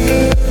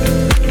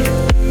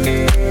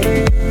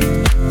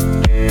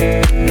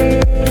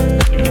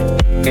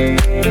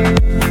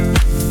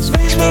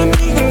 Space may be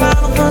the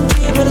final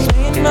frontier, but it's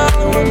made in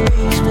Hollywood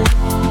basement.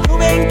 No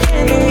man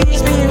can do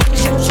easily, we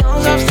sing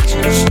songs off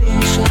station to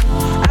station.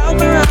 Out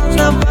the rounds,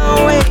 not far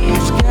away,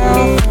 it's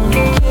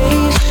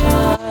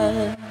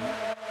Californication.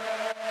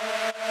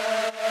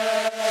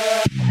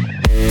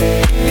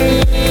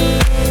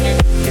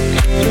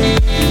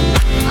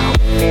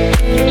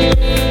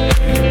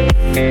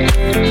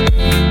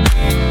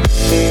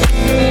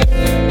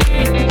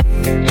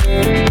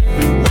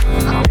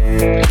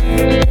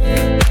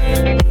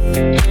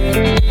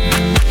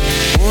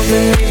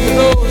 Woman is the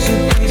those who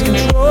please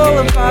control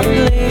the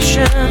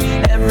population.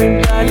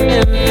 Everybody in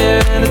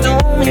there and it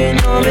don't mean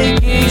no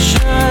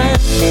vacation.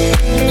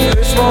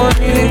 First one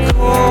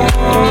unicorn,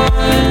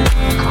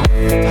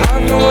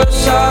 hardcore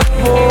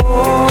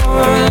sophomore.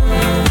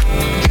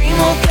 Dream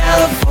of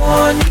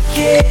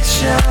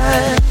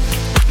Californication.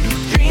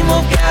 Dream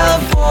of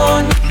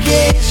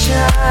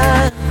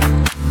Californication.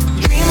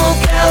 Dream of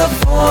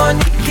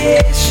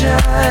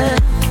Californication.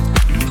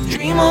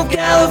 Dream of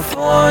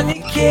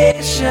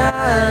Californication.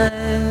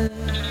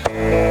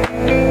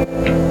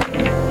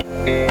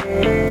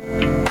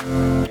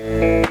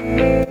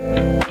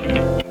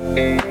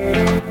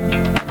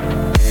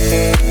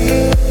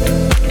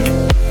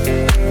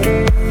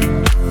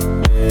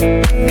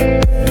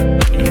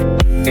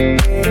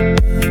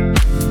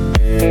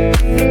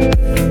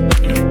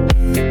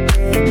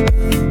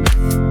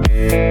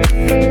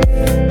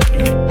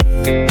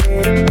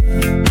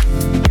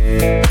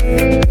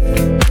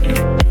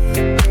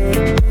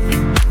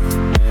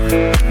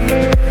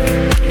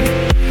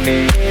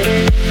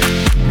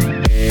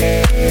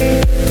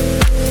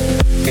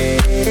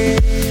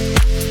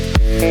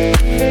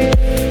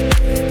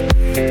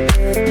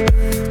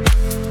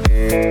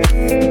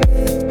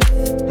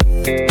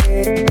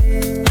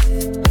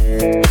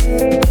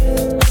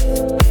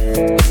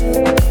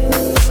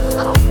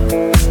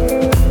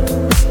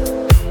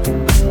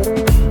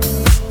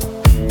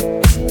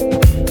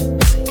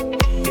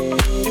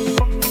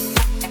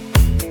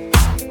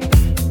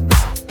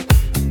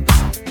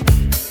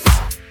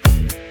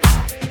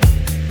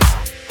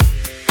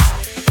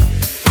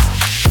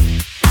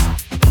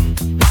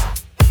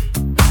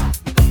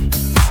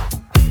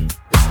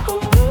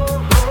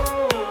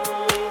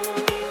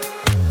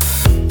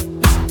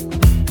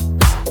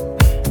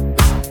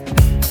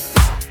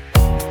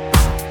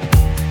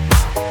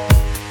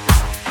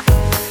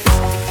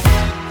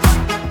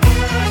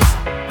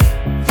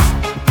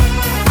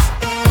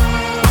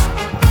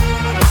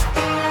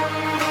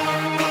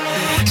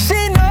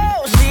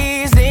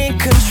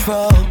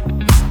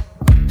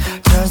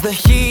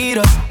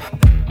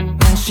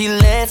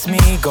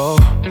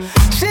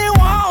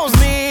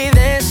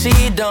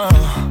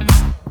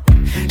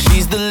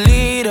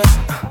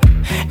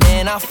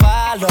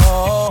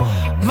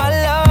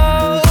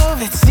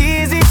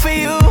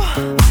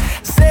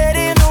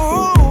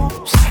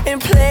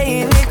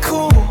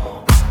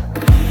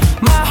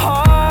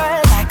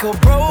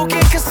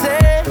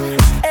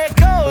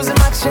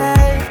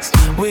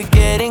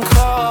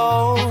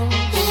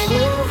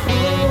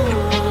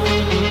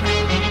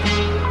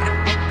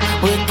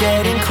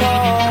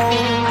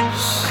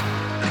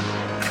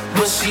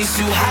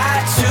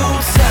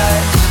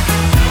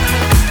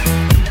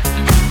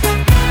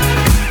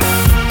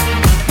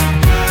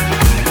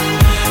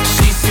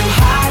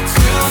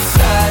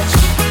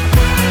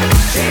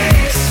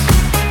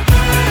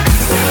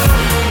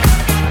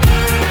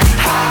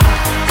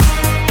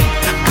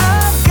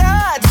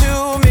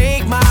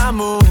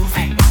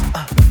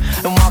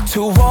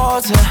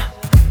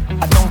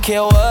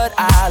 care what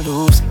I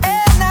lose.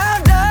 And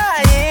I'm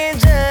dying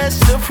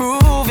just to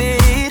prove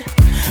it.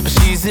 But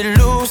she's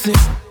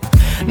elusive,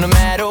 no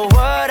matter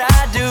what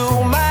I do.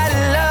 My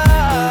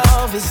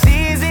love is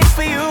easy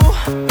for you,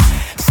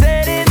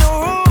 setting the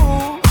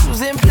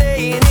rules and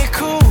playing it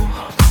cool.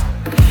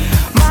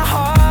 My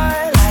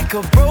heart like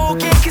a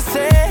broken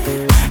cassette,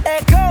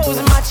 echoes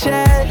in my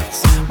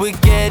chest. We're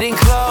getting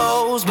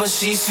close, but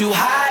she's too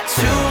hot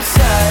to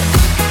touch.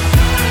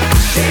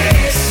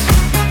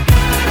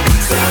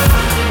 She's too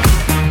hot.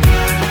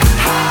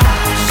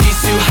 She's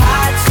too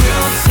hot to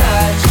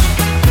touch.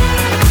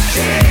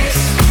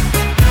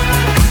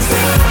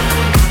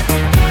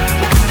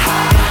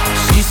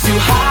 She's too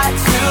hot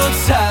to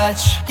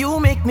touch. You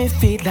make me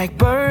feel like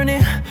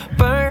burning,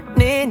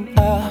 burning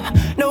up.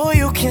 No,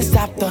 you can't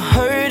stop the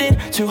hurting.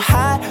 Too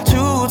hot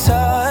to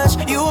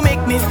touch. You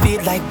make me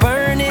feel like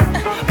burning,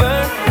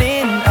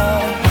 burning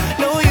up.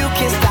 No, you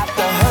can't stop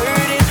the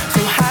hurting.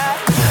 Too hot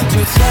to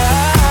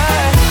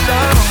touch.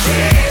 Oh.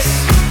 She's too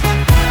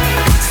hot.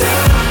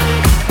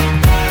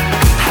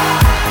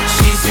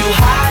 She's too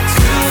hot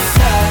to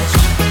touch.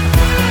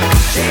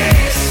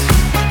 She's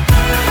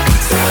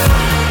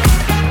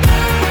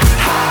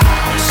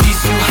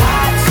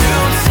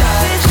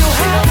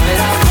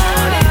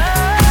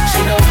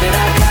She knows that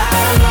I got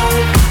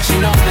it. She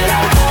knows that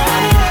I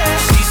want it.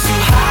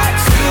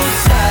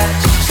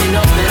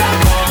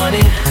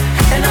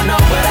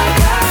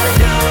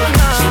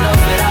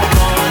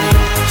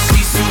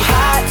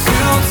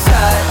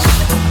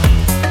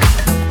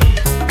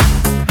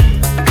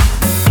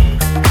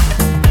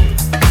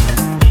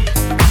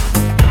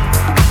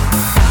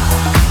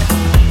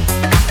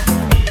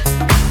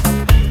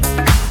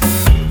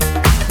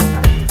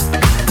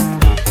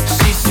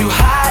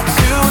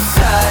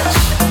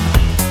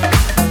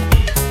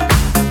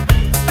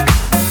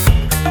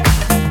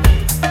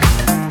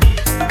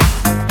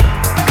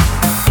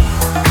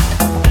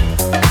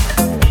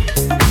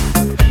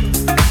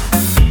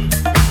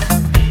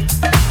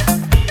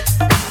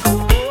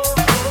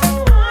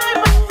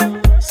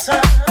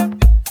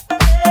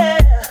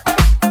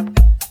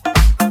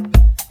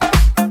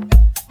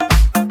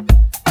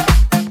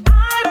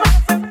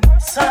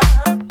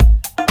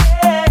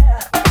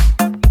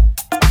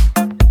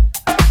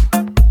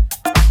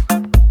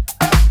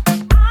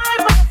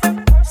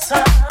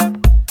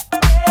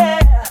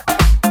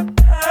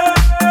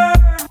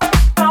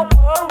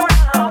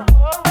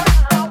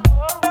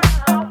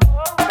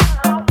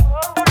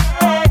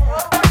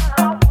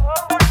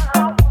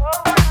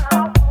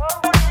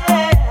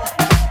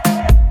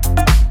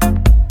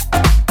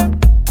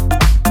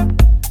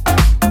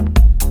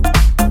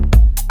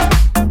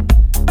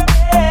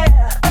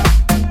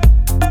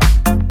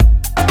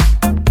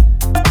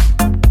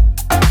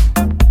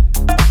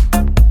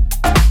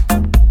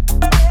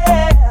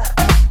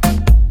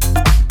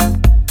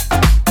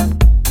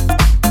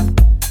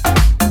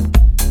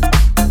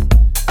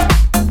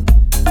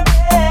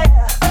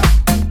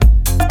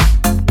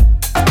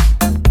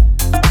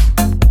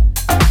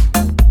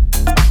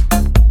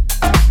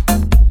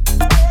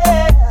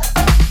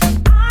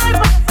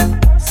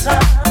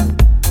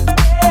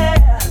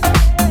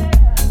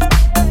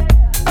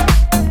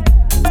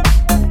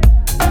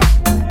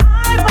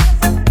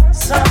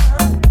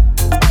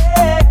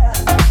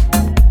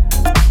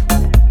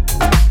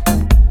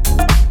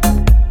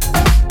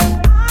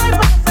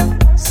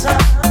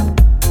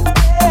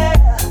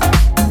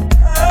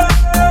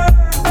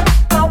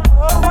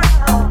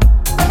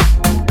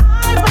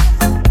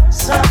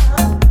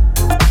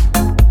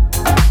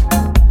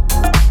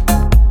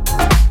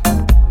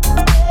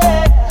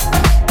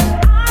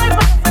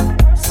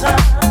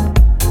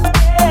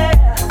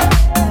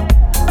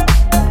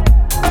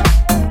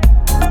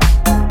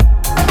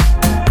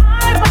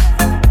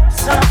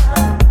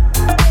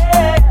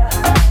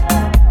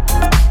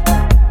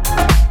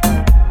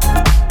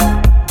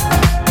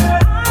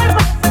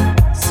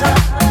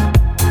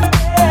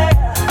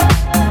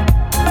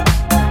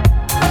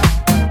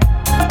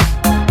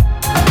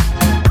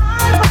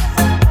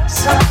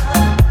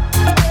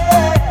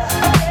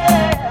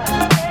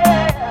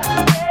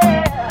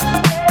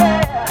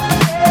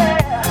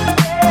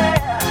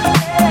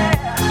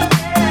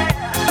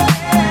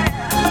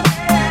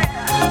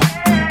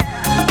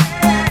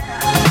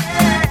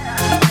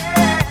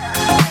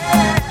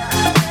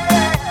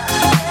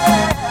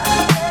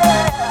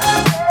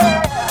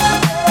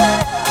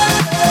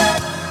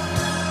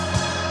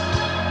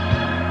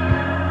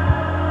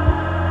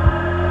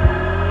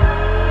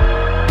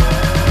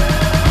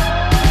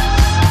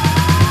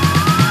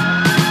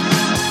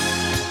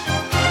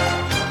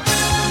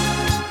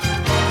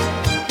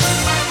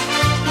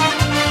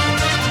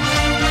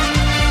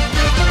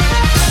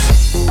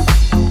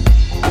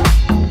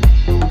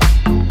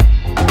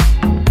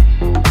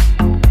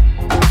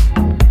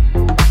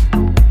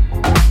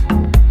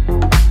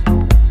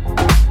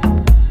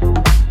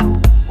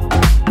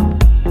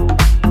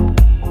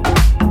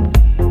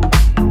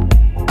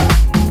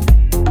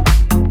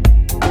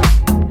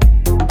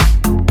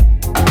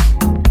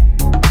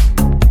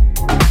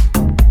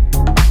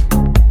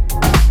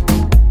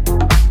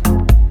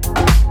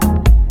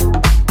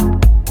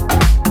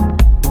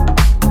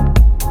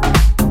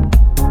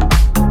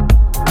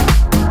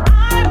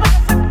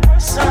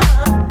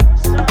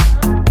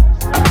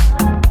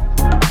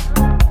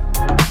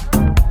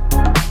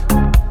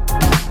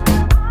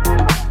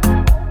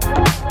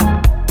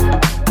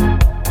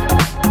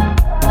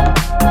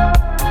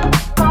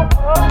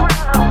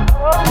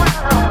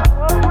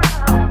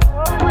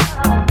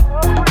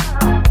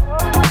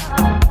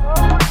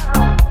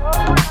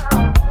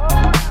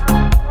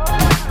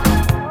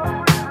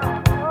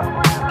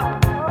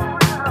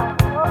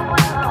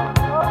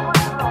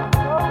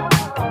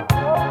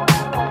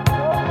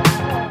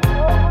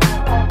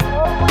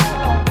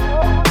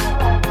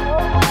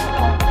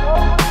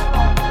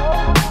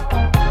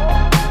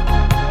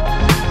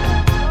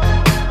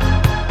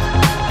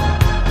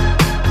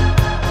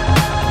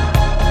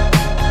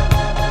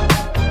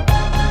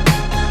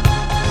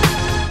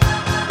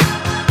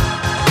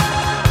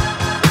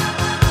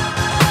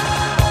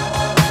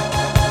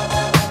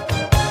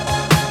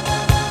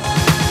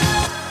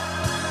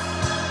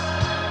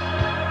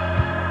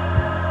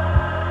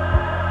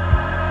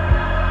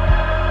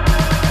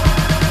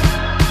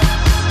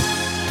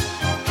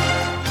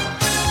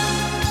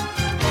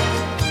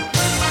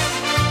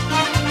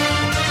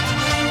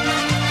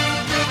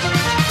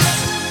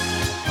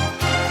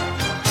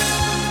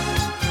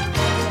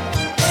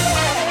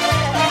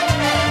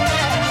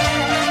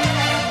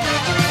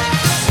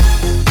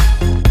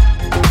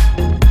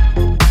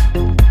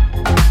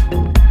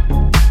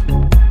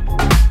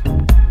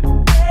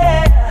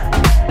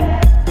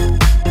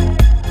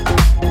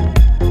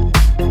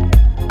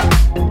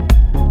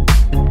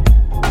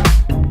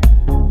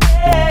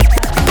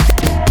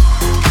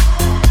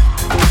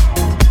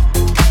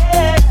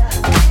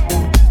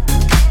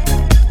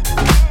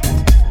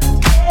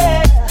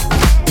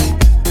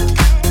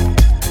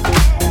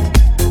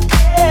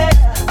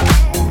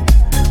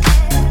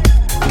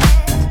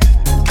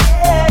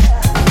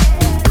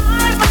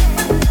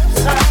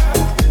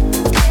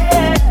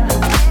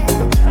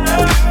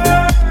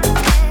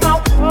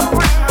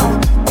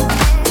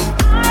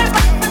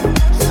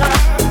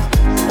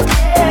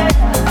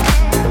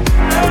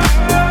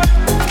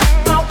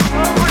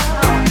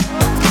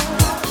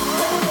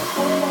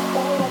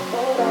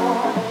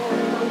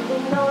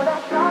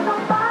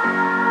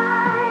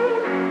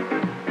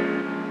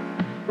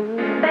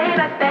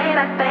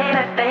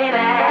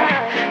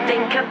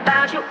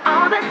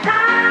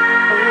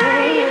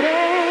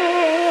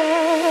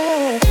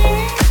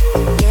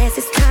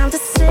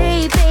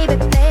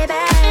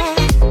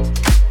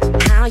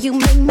 you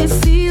make me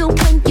feel